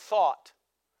taking a thought,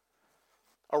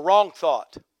 a wrong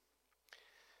thought.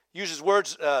 Uses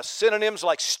words, synonyms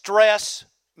like stress,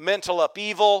 mental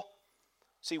upheaval.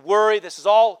 See, worry, this is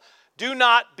all. Do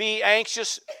not be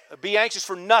anxious. Be anxious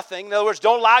for nothing. In other words,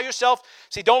 don't allow yourself.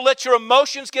 See, don't let your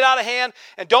emotions get out of hand,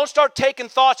 and don't start taking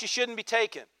thoughts you shouldn't be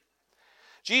taking.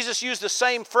 Jesus used the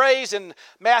same phrase in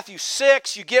Matthew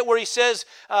 6. You get where he says,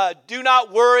 do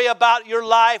not worry about your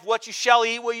life, what you shall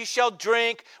eat, what you shall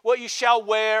drink, what you shall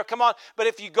wear. Come on. But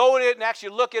if you go in it and actually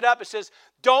look it up, it says,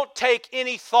 don't take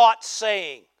any thought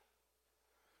saying.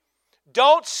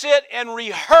 Don't sit and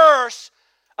rehearse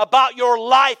about your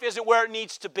life isn't where it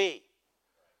needs to be.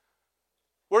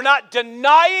 We're not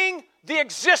denying the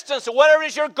existence of whatever it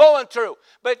is you're going through.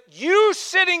 But you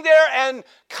sitting there and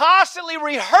constantly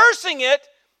rehearsing it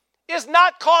is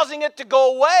not causing it to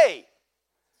go away.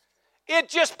 It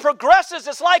just progresses.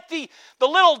 It's like the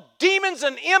little demons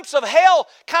and imps of hell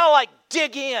kind of like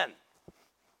dig in.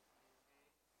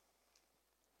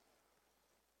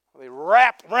 They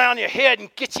wrap around your head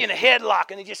and get you in a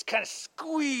headlock, and they just kind of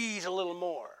squeeze a little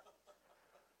more.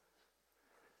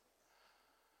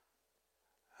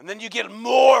 And then you get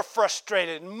more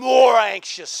frustrated, and more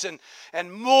anxious,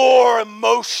 and more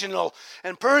emotional,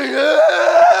 and pretty.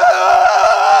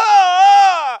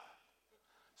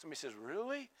 Somebody says,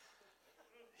 really?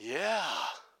 Yeah.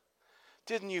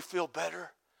 Didn't you feel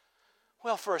better?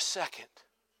 Well, for a second.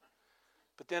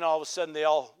 But then all of a sudden they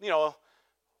all,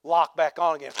 lock back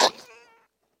on again.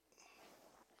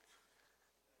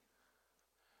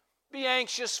 Be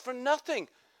anxious for nothing,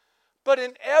 but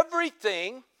in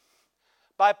everything,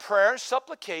 by prayer and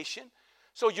supplication.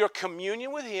 So your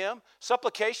communion with Him,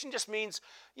 supplication just means,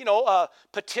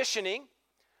 petitioning.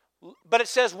 But it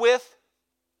says with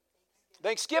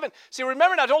thanksgiving. See,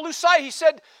 remember now, don't lose sight. He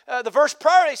said, the verse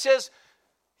prior, he says,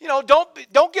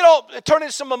 don't get all, turn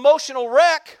into some emotional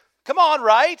wreck. Come on,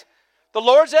 right? The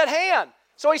Lord's at hand.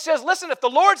 So he says, listen, if the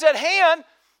Lord's at hand,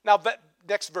 now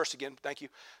next verse again, thank you.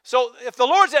 So if the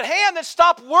Lord's at hand, then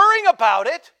stop worrying about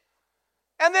it.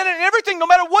 And then in everything, no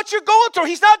matter what you're going through,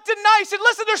 He's not denying. He said,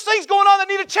 listen, there's things going on that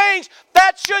need to change.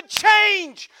 That should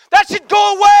change. That should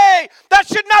go away. That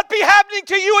should not be happening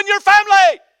to you and your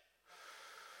family.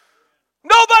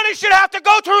 Nobody should have to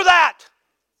go through that.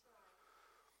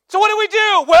 So what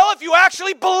do? Well, if you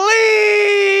actually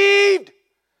believed,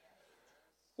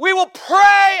 we will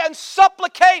pray and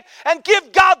supplicate and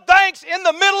give God thanks in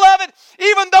the middle of it,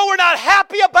 even though we're not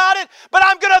happy about it. But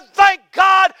I'm going to thank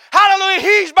God. Hallelujah.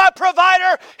 He's my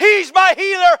provider. He's my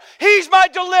healer. He's my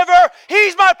deliverer.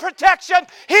 He's my protection.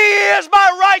 He is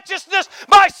my righteousness,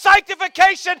 my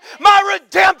sanctification, my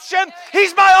redemption.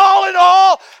 He's my all in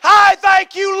all. I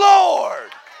thank you, Lord.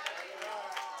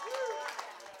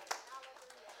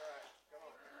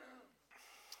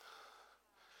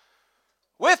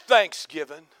 With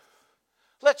thanksgiving,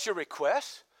 let your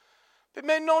requests be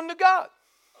made known to God.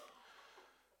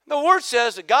 The Word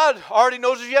says that God already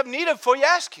knows what you have need of before you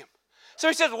ask Him. So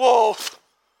He says, whoa,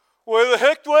 why the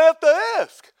heck do I have to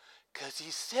ask? Because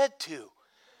He said to.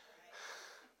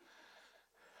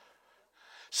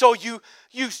 So you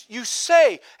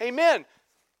say, amen.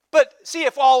 But see,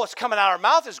 if all that's coming out of our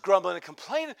mouth is grumbling and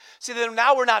complaining, see, then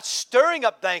now we're not stirring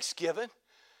up thanksgiving.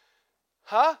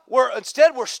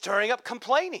 Instead, we're stirring up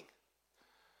complaining.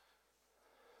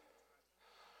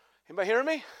 Anybody hearing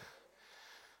me?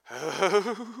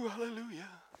 Oh, hallelujah.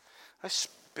 I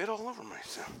spit all over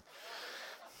myself.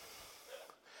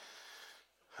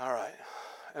 All right.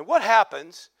 And what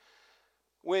happens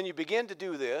when you begin to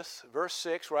do this? Verse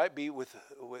 6, right? Be with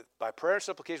by prayer and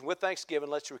supplication with thanksgiving,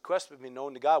 let your requests be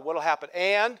known to God. What will happen?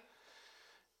 And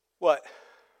what?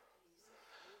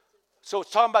 So it's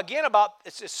talking about, again, about,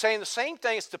 it's saying the same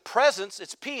thing. It's the presence.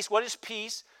 It's peace. What is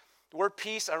peace? The word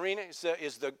peace, Irina,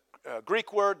 is the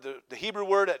Greek word. The Hebrew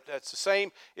word that's the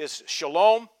same is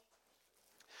shalom.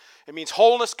 It means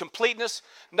wholeness, completeness,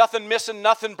 nothing missing,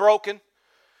 nothing broken.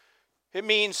 It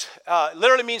means,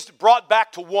 literally means brought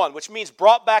back to one, which means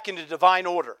brought back into divine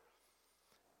order.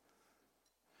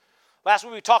 Last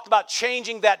week we talked about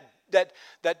changing that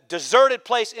deserted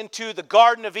place into the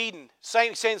Garden of Eden.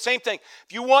 Saying the same thing.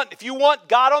 If you want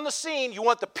God on the scene, you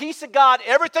want the peace of God,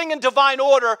 everything in divine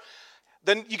order,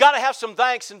 then you got to have some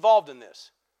thanks involved in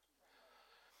this.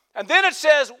 And then it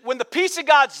says, when the peace of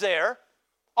God's there,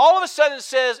 all of a sudden it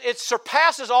says it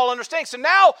surpasses all understanding. So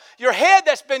now your head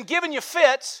that's been giving you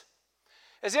fits,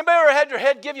 has anybody ever had your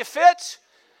head give you fits?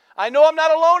 I know I'm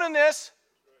not alone in this.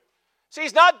 See,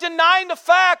 he's not denying the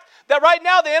fact that right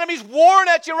now the enemy's warring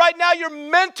at you right now. Your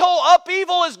mental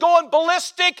upheaval is going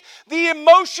ballistic. The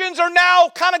emotions are now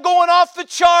kind of going off the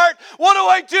chart. What do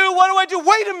I do? What do I do?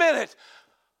 Wait a minute.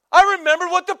 I remembered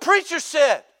what the preacher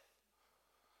said.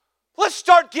 Let's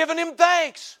start giving him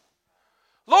thanks.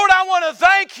 Lord, I want to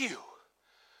thank you.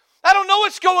 I don't know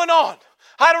what's going on.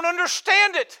 I don't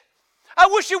understand it. I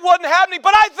wish it wasn't happening,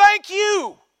 but I thank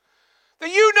you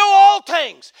that you know all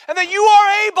things and that you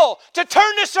are able to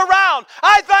turn this around.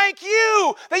 I thank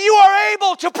you that you are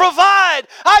able to provide.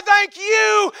 I thank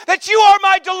you that you are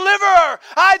my deliverer.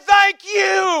 I thank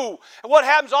you. And what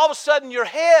happens all of a sudden, your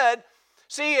head,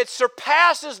 see, it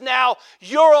surpasses now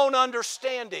your own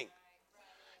understanding.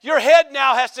 Your head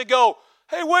now has to go,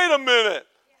 hey, wait a minute.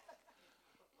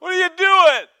 What are you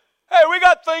doing? Hey, we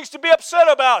got things to be upset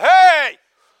about. Hey!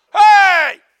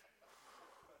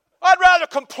 I'd rather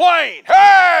complain.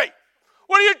 Hey!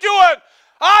 What are you doing?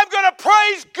 I'm going to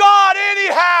praise God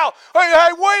anyhow. Hey,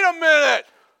 wait a minute.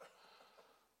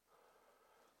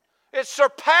 It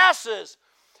surpasses.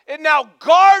 It now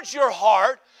guards your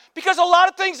heart because a lot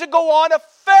of things that go on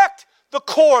affect the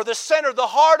core, the center, the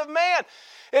heart of man.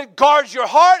 It guards your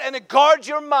heart and it guards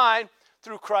your mind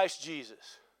through Christ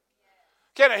Jesus.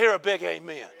 Can I hear a big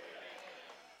amen?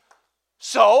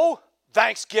 So,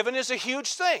 Thanksgiving is a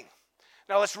huge thing.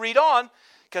 Now let's read on,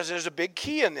 because there's a big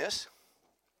key in this.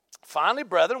 Finally,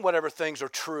 brethren, whatever things are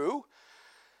true,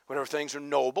 whatever things are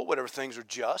noble, whatever things are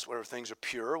just, whatever things are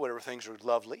pure, whatever things are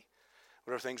lovely,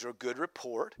 whatever things are a good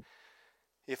report,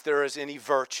 if there is any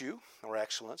virtue, or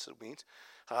excellence, it means,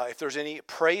 if there's any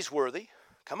praiseworthy,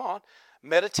 come on,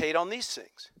 meditate on these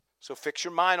things. So fix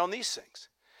your mind on these things.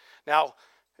 Now,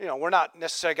 we're not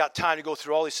necessarily got time to go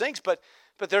through all these things, but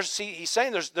he's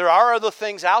saying there are other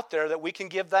things out there that we can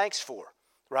give thanks for,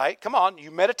 right? Come on, you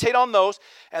meditate on those,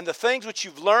 and the things which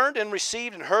you've learned and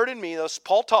received and heard in me, that's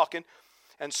Paul talking,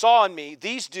 and saw in me,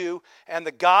 these do, and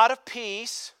the God of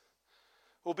peace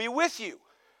will be with you.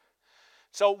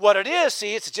 So what it is,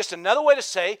 see, it's just another way to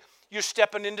say you're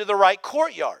stepping into the right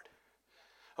courtyard.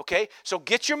 Okay, so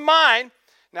get your mind.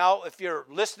 Now, if you're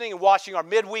listening and watching our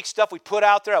midweek stuff we put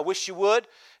out there, I wish you would.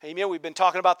 Amen. We've been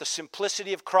talking about the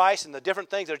simplicity of Christ and the different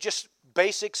things that are just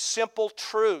basic, simple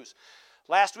truths.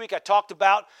 Last week I talked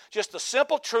about just the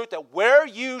simple truth that where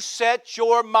you set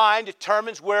your mind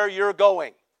determines where you're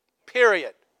going.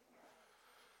 Period.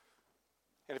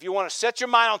 And if you want to set your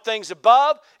mind on things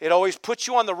above, it always puts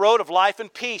you on the road of life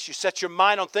and peace. You set your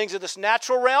mind on things of this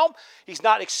natural realm. He's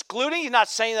not excluding. He's not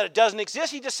saying that it doesn't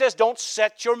exist. He just says don't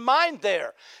set your mind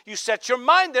there. You set your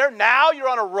mind there, now you're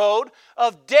on a road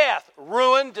of death,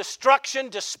 ruin, destruction,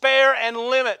 despair, and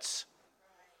limits.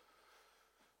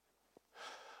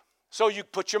 So you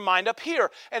put your mind up here.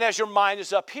 And as your mind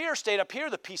is up here, stayed up here,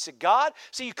 the peace of God.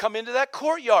 See, you come into that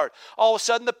courtyard. All of a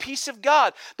sudden, the peace of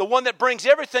God, the one that brings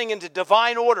everything into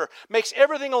divine order, makes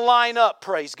everything align up,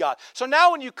 praise God. So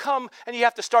now when you come and you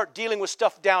have to start dealing with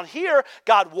stuff down here,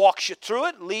 God walks you through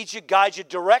it, leads you, guides you,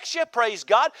 directs you, praise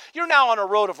God. You're now on a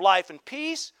road of life and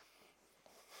peace.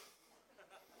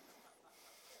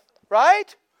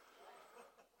 Right?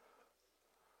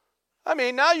 I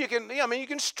mean, now you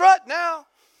can strut now.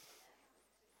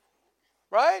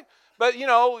 Right? But, you're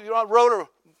on a road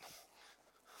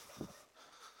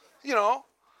of,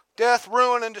 death,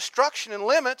 ruin, and destruction and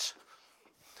limits.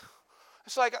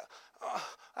 It's like,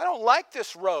 I don't like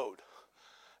this road.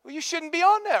 Well, you shouldn't be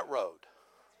on that road.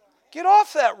 Get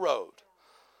off that road.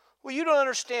 Well, you don't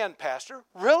understand, Pastor.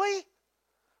 Really?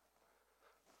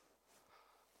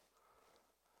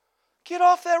 Get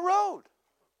off that road.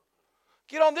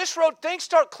 Get on this road. Things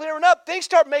start clearing up. Things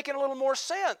start making a little more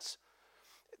sense.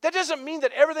 That doesn't mean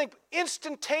that everything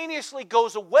instantaneously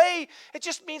goes away. It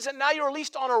just means that now you're at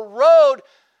least on a road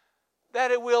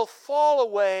that it will fall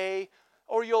away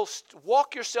or you'll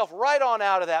walk yourself right on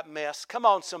out of that mess. Come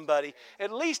on, somebody.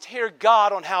 At least hear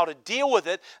God on how to deal with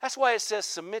it. That's why it says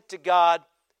submit to God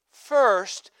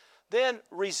first, then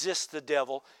resist the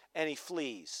devil, and he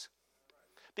flees.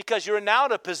 Because you're now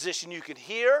in a position you can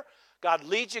hear. God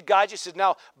leads you, guides you, says,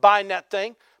 now bind that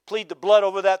thing. Plead the blood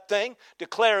over that thing.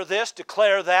 Declare this,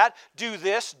 declare that. Do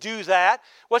this, do that.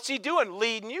 What's he doing?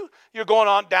 Leading you. You're going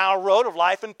on down a road of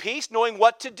life and peace, knowing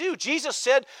what to do. Jesus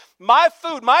said, my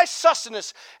food, my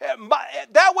sustenance,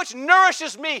 that which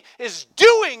nourishes me is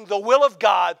doing the will of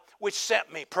God which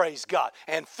sent me, praise God,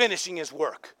 and finishing his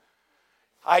work.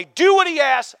 I do what he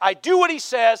asks. I do what he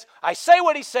says. I say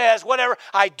what he says, whatever.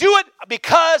 I do it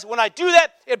because when I do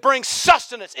that, it brings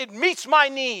sustenance. It meets my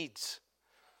needs.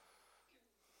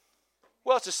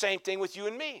 Well, it's the same thing with you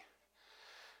and me.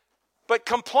 But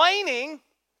complaining,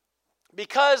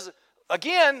 because,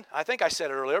 again, I think I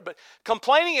said it earlier, but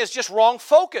complaining is just wrong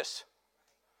focus.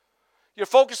 You're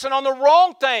focusing on the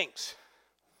wrong things.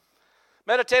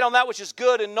 Meditate on that which is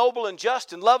good and noble and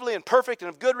just and lovely and perfect and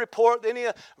of good report, any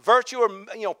virtue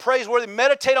or praiseworthy.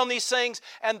 Meditate on these things,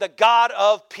 and the God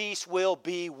of peace will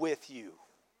be with you.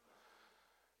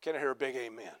 Can I hear a big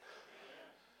amen?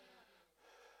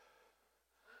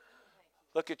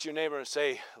 Look at your neighbor and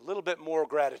say, a little bit more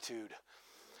gratitude.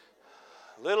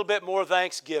 A little bit more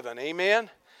thanksgiving. Amen?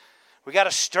 We got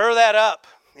to stir that up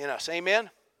in us. Amen?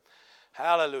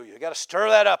 Hallelujah. We got to stir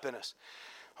that up in us.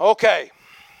 Okay.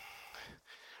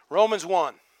 Romans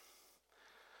 1.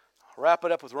 I'll wrap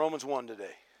it up with Romans 1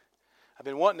 today. I've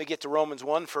been wanting to get to Romans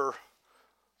 1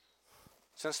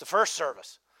 since the first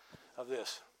service of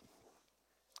this.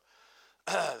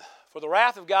 For the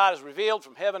wrath of God is revealed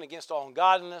from heaven against all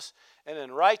ungodliness and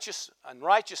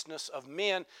unrighteousness of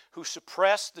men who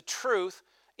suppress the truth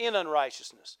in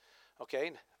unrighteousness.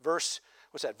 Okay, Verse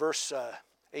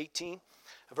 18?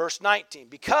 Verse 19.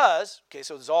 Because, okay,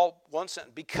 so this is all one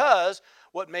sentence. Because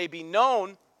what may be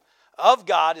known of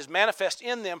God is manifest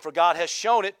in them, for God has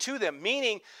shown it to them.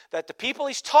 Meaning that the people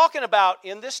he's talking about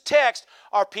in this text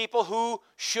are people who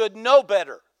should know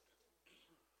better.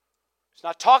 He's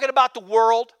not talking about the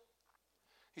world.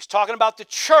 He's talking about the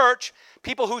church,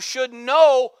 people who should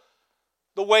know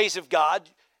the ways of God.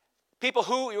 People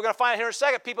who, you're going to find here in a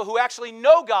second, people who actually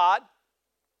know God.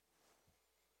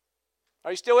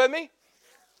 Are you still with me?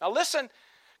 Now listen,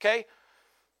 okay.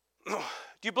 Do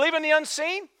you believe in the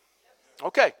unseen?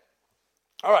 Okay.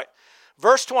 All right.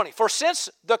 Verse 20. For since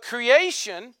the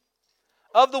creation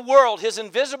of the world, his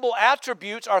invisible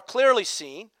attributes are clearly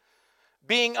seen,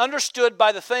 being understood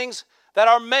by the things that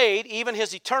are made, even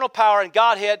his eternal power and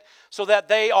Godhead, so that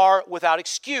they are without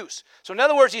excuse. So in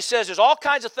other words, he says there's all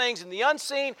kinds of things in the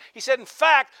unseen. He said, in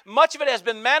fact, much of it has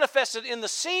been manifested in the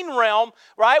seen realm,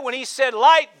 right? When he said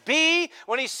light be,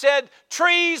 when he said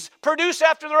trees produce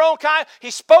after their own kind, he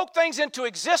spoke things into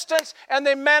existence and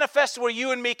they manifested where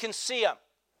you and me can see them.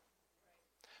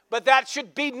 But that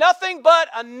should be nothing but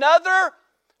another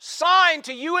sign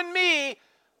to you and me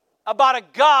about a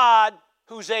God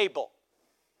who's able.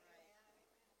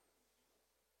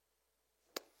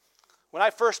 When I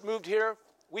first moved here,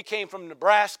 we came from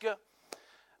Nebraska.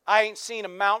 I ain't seen a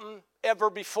mountain ever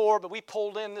before, but we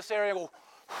pulled in this area and go,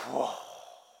 whoa,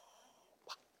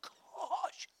 my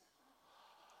gosh.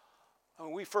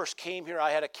 When we first came here,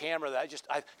 I had a camera that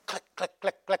I click, click,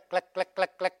 click, click, click, click,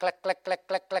 click, click, click, click,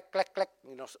 click, click, click, click, click.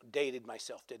 You know, dated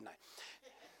myself, didn't I?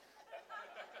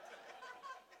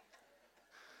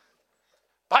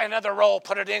 Buy another roll,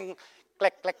 put it in,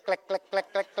 click, click, click, click,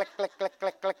 click, click, click, click, click,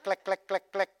 click, click, click, click, click,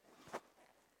 click.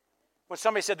 When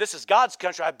somebody said, this is God's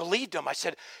country, I believed them. I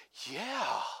said,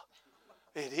 yeah,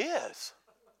 it is.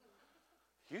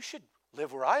 You should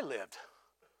live where I lived.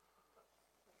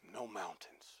 No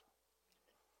mountains,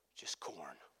 just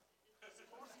corn,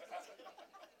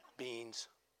 beans,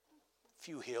 a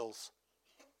few hills,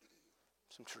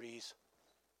 some trees,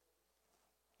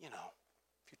 a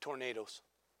few tornadoes,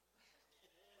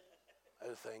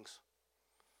 other things.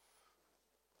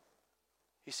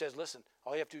 He says, listen,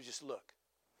 all you have to do is just look.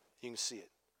 You can see it.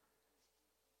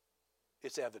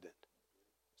 It's evident.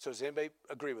 So does anybody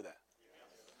agree with that?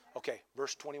 Okay,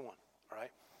 verse 21. All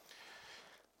right.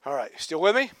 All right, still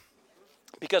with me?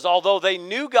 Because although they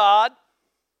knew God,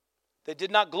 they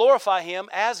did not glorify him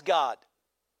as God.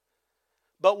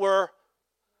 But were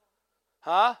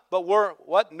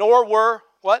what? Nor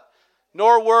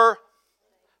were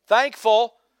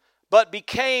thankful, but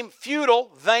became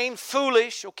futile, vain,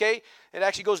 foolish, okay? It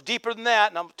actually goes deeper than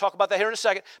that, and I'll talk about that here in a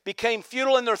second. Became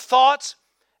futile in their thoughts,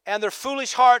 and their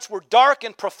foolish hearts were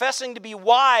darkened. Professing to be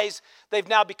wise, they've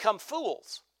now become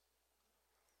fools.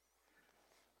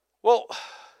 Well,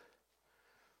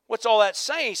 What's all that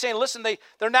saying? He's saying, listen,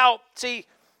 they're now, see,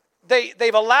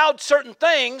 they've allowed certain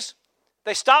things.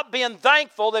 They stopped being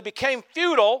thankful. They became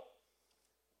futile.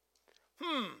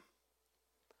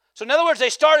 So in other words, they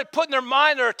started putting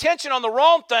their attention on the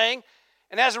wrong thing,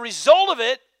 and as a result of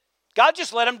it, God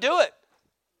just let them do it.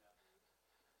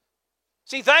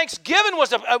 See, thanksgiving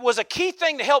was a key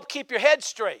thing to help keep your head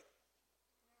straight.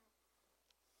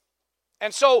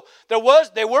 And so they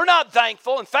were not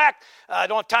thankful. In fact, I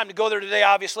don't have time to go there today,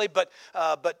 obviously, but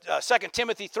 2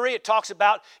 Timothy 3, it talks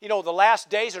about, the last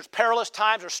days. There's perilous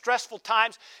times, there's stressful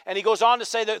times. And he goes on to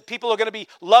say that people are going to be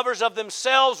lovers of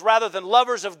themselves rather than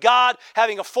lovers of God,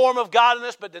 having a form of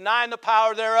godliness but denying the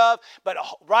power thereof. But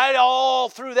right all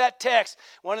through that text,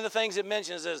 one of the things it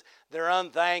mentions is they're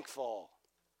unthankful.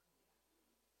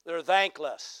 They're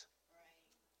thankless.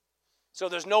 So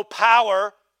there's no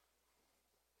power.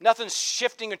 Nothing's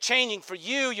shifting or changing for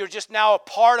you. You're just now a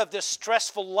part of this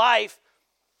stressful life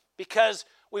because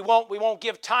we won't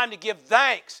give time to give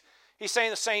thanks. He's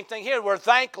saying the same thing here. We're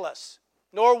thankless,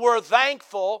 nor we're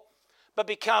thankful, but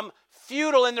become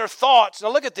futile in their thoughts.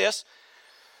 Now look at this.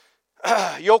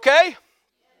 You okay?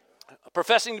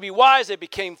 Professing to be wise, they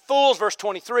became fools, verse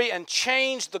 23, and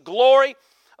changed the glory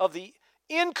of the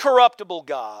incorruptible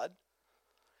God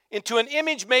into an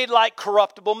image made like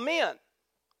corruptible men,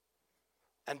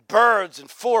 and birds and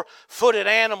four-footed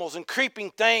animals and creeping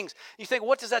things. You think,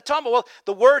 what does that talk about? Well,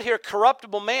 the word here,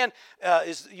 corruptible man,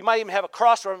 is, you might even have a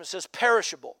cross reference that says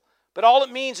perishable. But all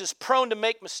it means is prone to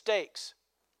make mistakes.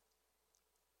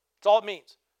 That's all it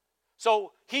means.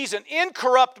 So he's an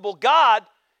incorruptible God.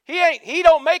 He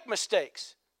don't make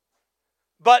mistakes.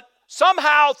 But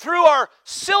somehow through our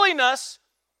silliness,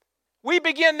 we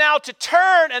begin now to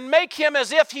turn and make him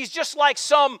as if he's just like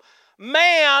some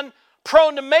man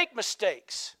prone to make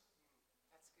mistakes.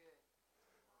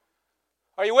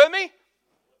 Are you with me?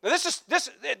 Now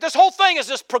this whole thing is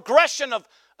this progression of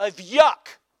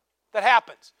yuck that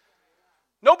happens.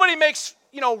 Nobody makes,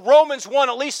 Romans 1,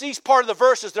 at least these part of the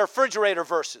verses, they're refrigerator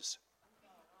verses.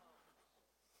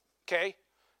 Okay?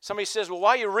 Somebody says, well,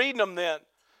 why are you reading them then?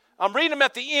 I'm reading them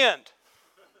at the end.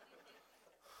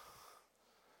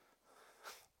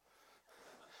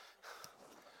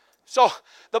 So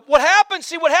what happens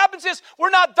is we're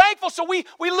not thankful, so we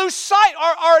lose sight.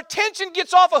 Our attention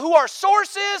gets off of who our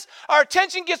source is. Our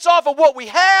attention gets off of what we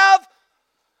have.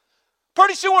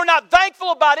 Pretty soon we're not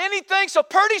thankful about anything, so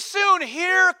pretty soon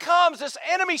here comes this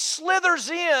enemy slithers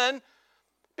in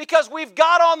because we've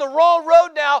got on the wrong road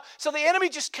now, so the enemy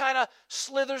just kind of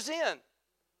slithers in.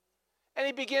 And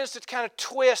he begins to kind of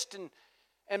twist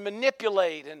and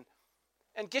manipulate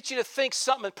and get you to think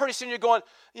something, and pretty soon you're going,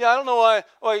 I don't know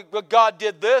why God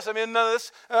did this. I mean, none of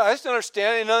this, I just don't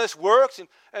understand. None of this works.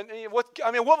 And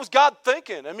what was God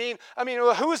thinking?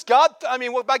 Who is God?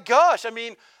 My gosh.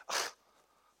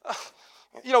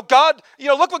 God.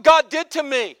 Look what God did to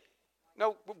me.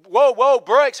 No, whoa,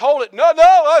 brakes, hold it. No,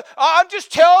 I'm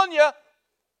just telling you.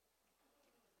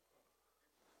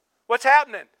 What's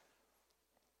happening?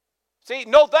 See,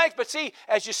 no thanks. But see,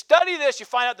 as you study this, you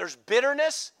find out there's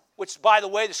bitterness, which, by the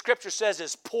way, the Scripture says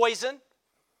is poison.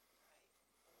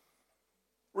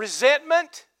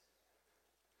 Resentment.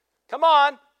 Come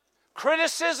on.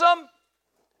 Criticism.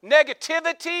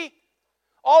 Negativity.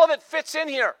 All of it fits in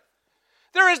here.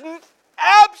 There is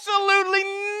absolutely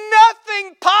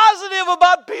nothing positive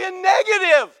about being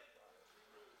negative.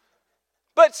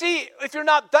 But see, if you're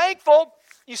not thankful,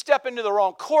 you step into the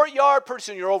wrong courtyard, pretty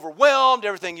soon you're overwhelmed,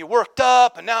 everything you worked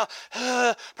up, and now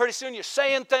pretty soon you're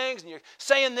saying things, and you're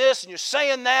saying this, and you're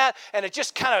saying that, and it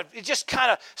just kind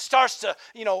of starts to,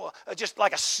 just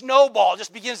like a snowball,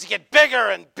 just begins to get bigger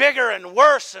and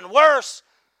worse and worse.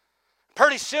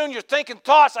 Pretty soon you're thinking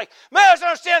thoughts like, man, I don't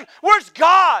understand, where's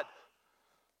God?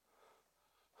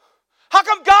 How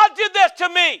come God did that to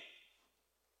me?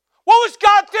 What was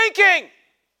God thinking?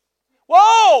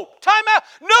 Whoa, time out.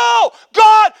 No,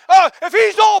 God, if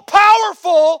he's all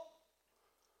powerful,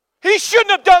 he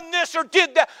shouldn't have done this or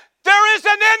did that. There is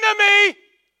an enemy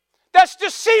that's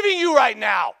deceiving you right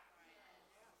now.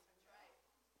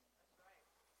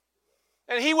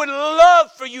 And he would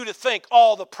love for you to think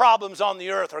all the problems on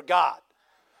the earth are God.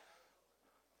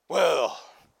 Well,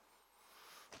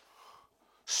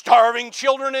 starving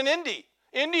children in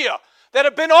India that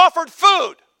have been offered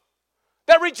food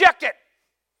that reject it.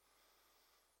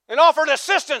 And offered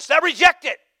assistance that reject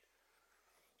it.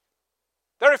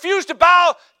 They refuse to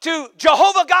bow to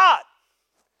Jehovah God.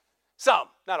 Some,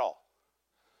 not all.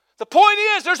 The point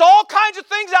is, there's all kinds of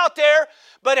things out there,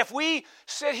 but if we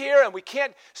sit here and we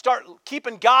can't start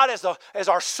keeping God as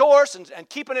our source and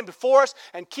keeping Him before us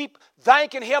and keep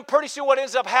thanking Him, pretty soon what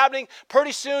ends up happening,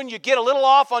 pretty soon you get a little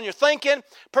off on your thinking.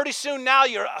 Pretty soon now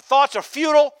your thoughts are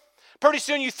futile. Pretty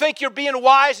soon you think you're being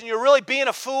wise and you're really being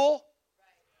a fool.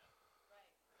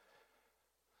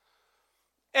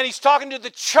 And He's talking to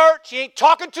the church. He ain't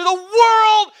talking to the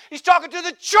world. He's talking to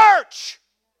the church.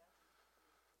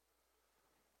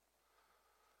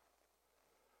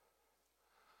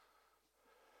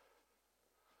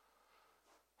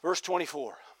 Verse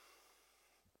 24.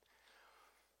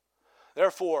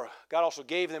 Therefore, God also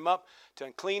gave them up to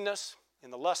uncleanness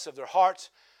in the lusts of their hearts,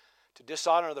 to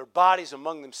dishonor their bodies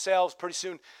among themselves. Pretty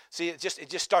soon, see, it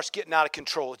just starts getting out of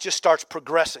control. It just starts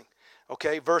progressing.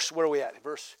 Okay, where are we at?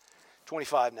 Verse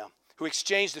 25 now. Who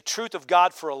exchanged the truth of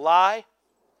God for a lie,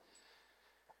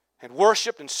 and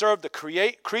worshiped and served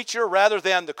the creature rather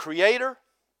than the Creator,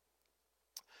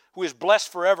 who is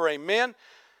blessed forever. Amen.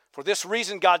 For this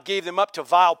reason, God gave them up to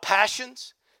vile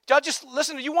passions. God just,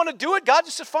 listen, you want to do it? God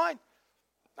just said, fine.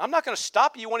 I'm not going to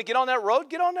stop you. You want to get on that road?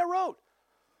 Get on that road.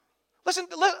 Listen,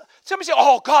 somebody say,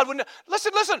 oh, God,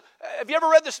 listen. Have you ever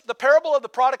read the parable of the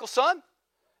prodigal son?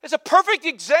 It's a perfect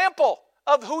example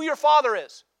of who your father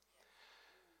is.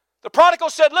 The prodigal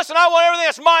said, listen, I want everything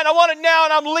that's mine. I want it now,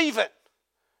 and I'm leaving.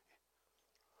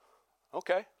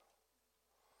 Okay.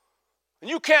 And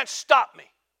you can't stop me.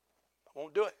 I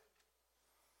won't do it.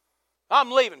 I'm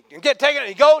leaving. And taking it.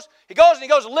 He goes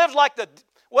and lives like the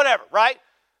whatever, right?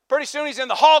 Pretty soon he's in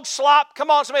the hog slop. Come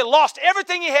on, somebody lost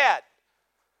everything he had.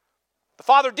 The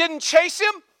father didn't chase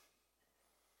him.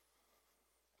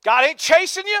 God ain't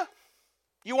chasing you.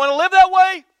 You want to live that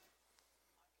way?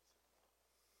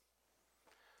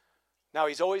 Now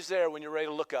He's always there when you're ready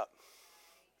to look up.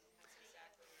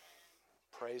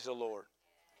 Praise the Lord.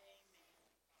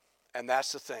 And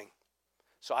that's the thing.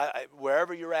 So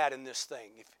wherever you're at in this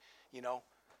thing,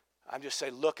 I'm just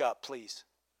saying, look up, please.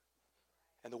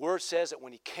 And the Word says that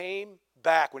when he came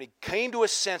back, when he came to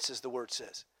his senses, the Word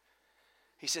says,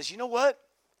 he says, you know what?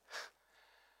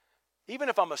 Even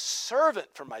if I'm a servant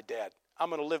for my dad, I'm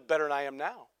going to live better than I am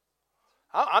now.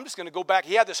 I'm just going to go back.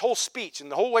 He had this whole speech,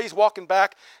 and the whole way he's walking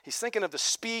back, he's thinking of the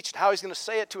speech and how he's going to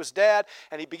say it to his dad,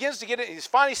 and he begins to get it, and he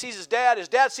finally sees his dad. His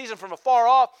dad sees him from afar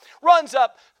off, runs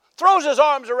up, throws his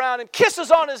arms around him,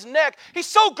 kisses on his neck. He's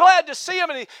so glad to see him,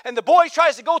 and the boy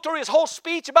tries to go through his whole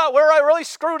speech about where I really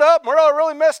screwed up, where I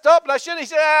really messed up, and I shouldn't. He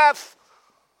said,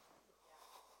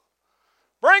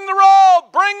 bring the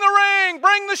robe, bring the ring,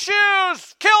 bring the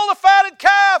shoes, kill the fatted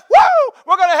calf. Woo!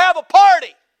 We're going to have a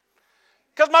party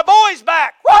because my boy's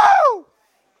back. Woo!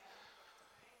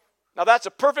 Now that's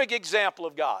a perfect example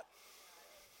of God.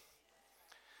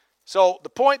 So the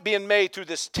point being made through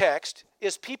this text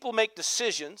is people make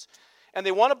decisions and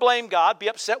they want to blame God, be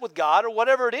upset with God or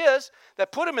whatever it is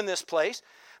that put him in this place.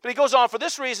 But he goes on, for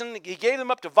this reason he gave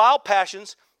them up to vile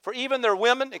passions, for even their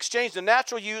women exchanged the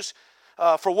natural use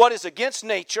for what is against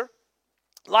nature.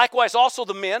 Likewise also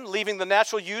the men, leaving the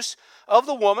natural use of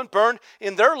the woman, burned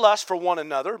in their lust for one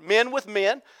another, men with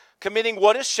men, committing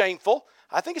what is shameful.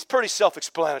 I think it's pretty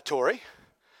self-explanatory.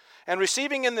 And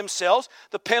receiving in themselves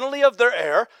the penalty of their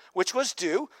error, which was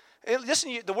due. And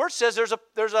listen, the word says there's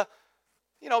a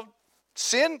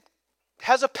sin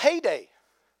has a payday.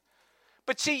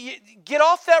 But see, get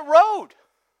off that road.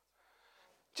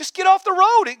 Just get off the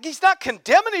road. He's not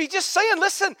condemning it. He's just saying,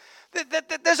 listen,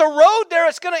 there's a road there.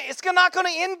 It's not going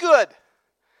to end good.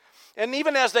 And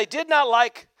even as they did not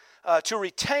like to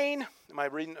retain, am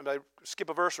I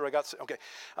skip a verse or I got, okay.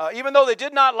 Even though they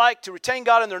did not like to retain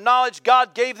God in their knowledge,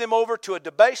 God gave them over to a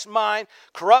debased mind,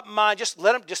 corrupt mind. Just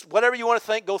let them, just whatever you want to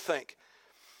think, go think.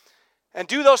 And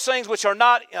do those things which are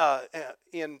not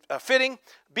fitting,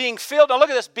 being filled, now look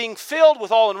at this, being filled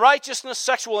with all unrighteousness,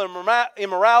 sexual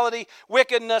immorality,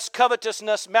 wickedness,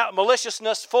 covetousness,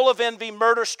 maliciousness, full of envy,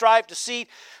 murder, strife, deceit,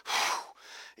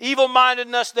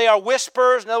 evil-mindedness. They are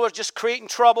whisperers, in other words, just creating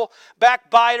trouble,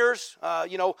 backbiters,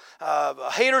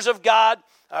 haters of God,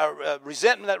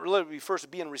 resentment, that really refers to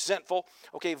being resentful,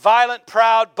 okay, violent,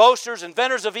 proud, boasters,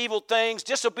 inventors of evil things,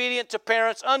 disobedient to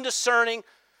parents, undiscerning,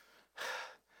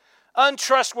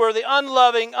 untrustworthy,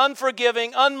 unloving,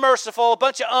 unforgiving, unmerciful, a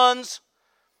bunch of uns,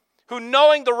 who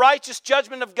knowing the righteous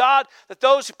judgment of God, that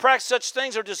those who practice such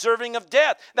things are deserving of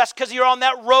death. That's because you're on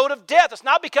that road of death. It's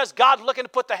not because God's looking to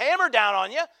put the hammer down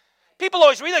on you. People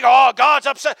always read, they go, oh, God's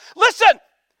upset. Listen,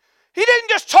 he didn't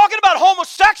just talking about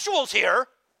homosexuals here.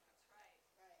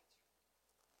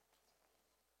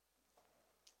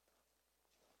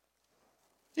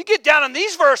 You get down in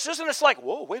these verses and it's like,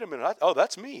 whoa, wait a minute. Oh,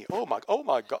 that's me. Oh my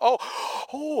God.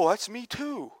 Oh, that's me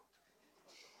too.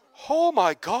 Oh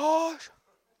my gosh.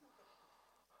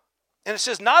 And it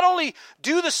says not only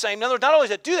do the same, not only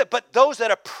that do that, but those that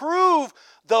approve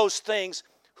those things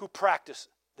who practice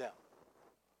them.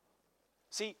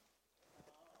 See,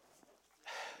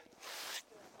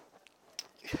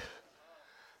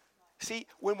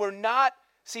 when we're not,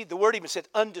 the word even said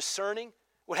undiscerning.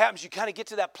 What happens, you kind of get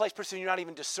to that place, pretty soon you're not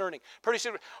even discerning. Pretty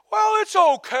soon, well, it's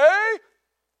okay.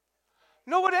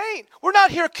 No, it ain't. We're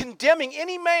not here condemning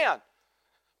any man.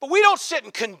 But we don't sit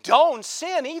and condone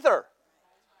sin either.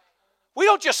 We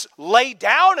don't just lay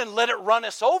down and let it run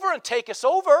us over and take us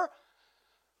over.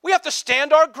 We have to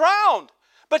stand our ground.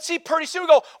 But see, pretty soon we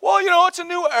go, well, it's a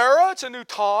new era, it's a new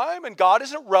time, and God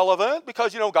isn't relevant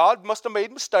because, God must have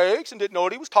made mistakes and didn't know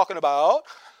what he was talking about.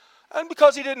 And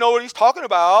because he didn't know what he's talking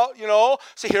about,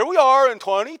 so here we are in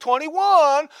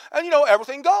 2021, and,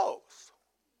 everything goes.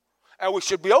 And we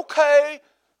should be okay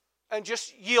and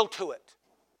just yield to it.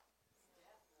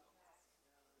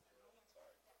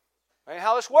 Ain't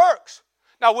how this works.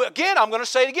 Now, again, I'm going to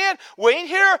say it again. We ain't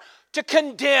here to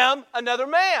condemn another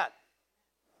man.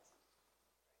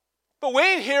 But we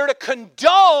ain't here to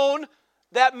condone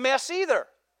that mess either.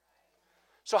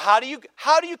 So how do you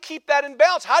keep that in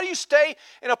balance? How do you stay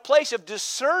in a place of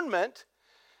discernment?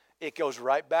 It goes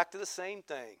right back to the same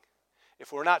thing.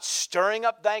 If we're not stirring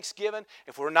up thanksgiving,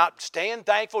 if we're not staying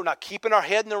thankful, we're not keeping our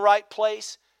head in the right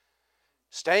place,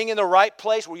 staying in the right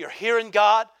place where you're hearing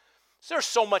God, so there's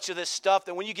so much of this stuff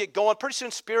that when you get going, pretty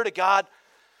soon Spirit of God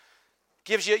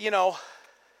gives you,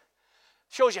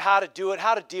 shows you how to do it,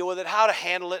 how to deal with it, how to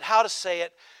handle it, how to say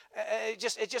it.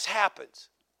 It just happens.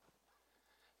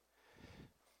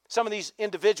 Some of these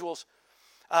individuals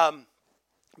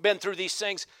been through these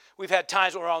things. We've had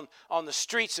times where we're on the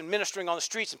streets and ministering on the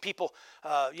streets, and people,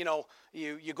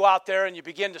 you go out there and you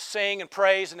begin to sing and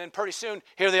praise, and then pretty soon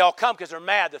here they all come because they're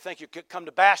mad. They think you could come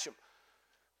to bash them.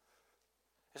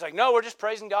 It's like, no, we're just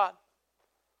praising God.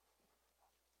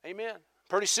 Amen.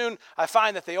 Pretty soon I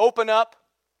find that they open up.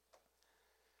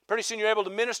 Pretty soon you're able to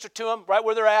minister to them right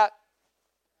where they're at.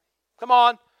 Come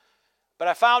on. But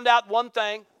I found out one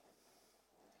thing.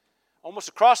 Almost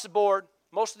across the board,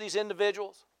 most of these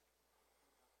individuals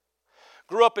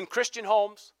grew up in Christian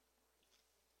homes.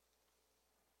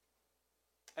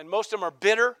 And most of them are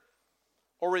bitter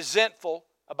or resentful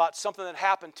about something that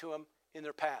happened to them in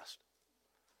their past.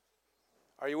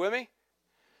 Are you with me?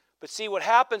 But see, what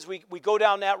happens, we go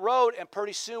down that road, and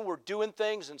pretty soon we're doing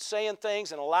things and saying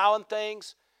things and allowing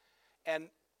things, and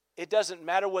it doesn't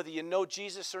matter whether you know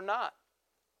Jesus or not.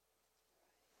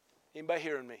 Anybody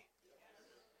hearing me?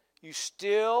 You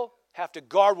still have to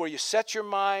guard where you set your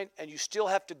mind, and you still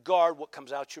have to guard what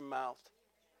comes out your mouth.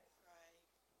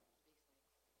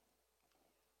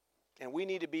 And we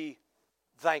need to be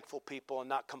thankful people and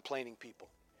not complaining people.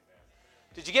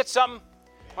 Did you get something?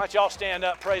 Why don't you all stand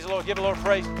up, praise the Lord, give the Lord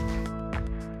praise.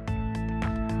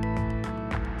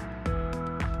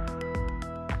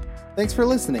 Thanks for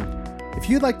listening. If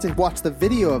you'd like to watch the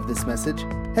video of this message,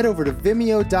 head over to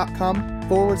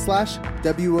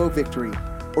vimeo.com/WO Victory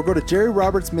or go to Jerry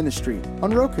Roberts Ministry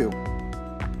on Roku.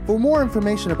 For more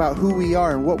information about who we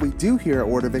are and what we do here at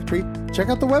Word of Victory, check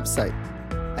out the website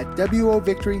at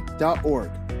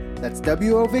wovictory.org. That's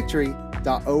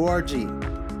wovictory.org.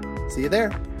 See you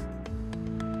there.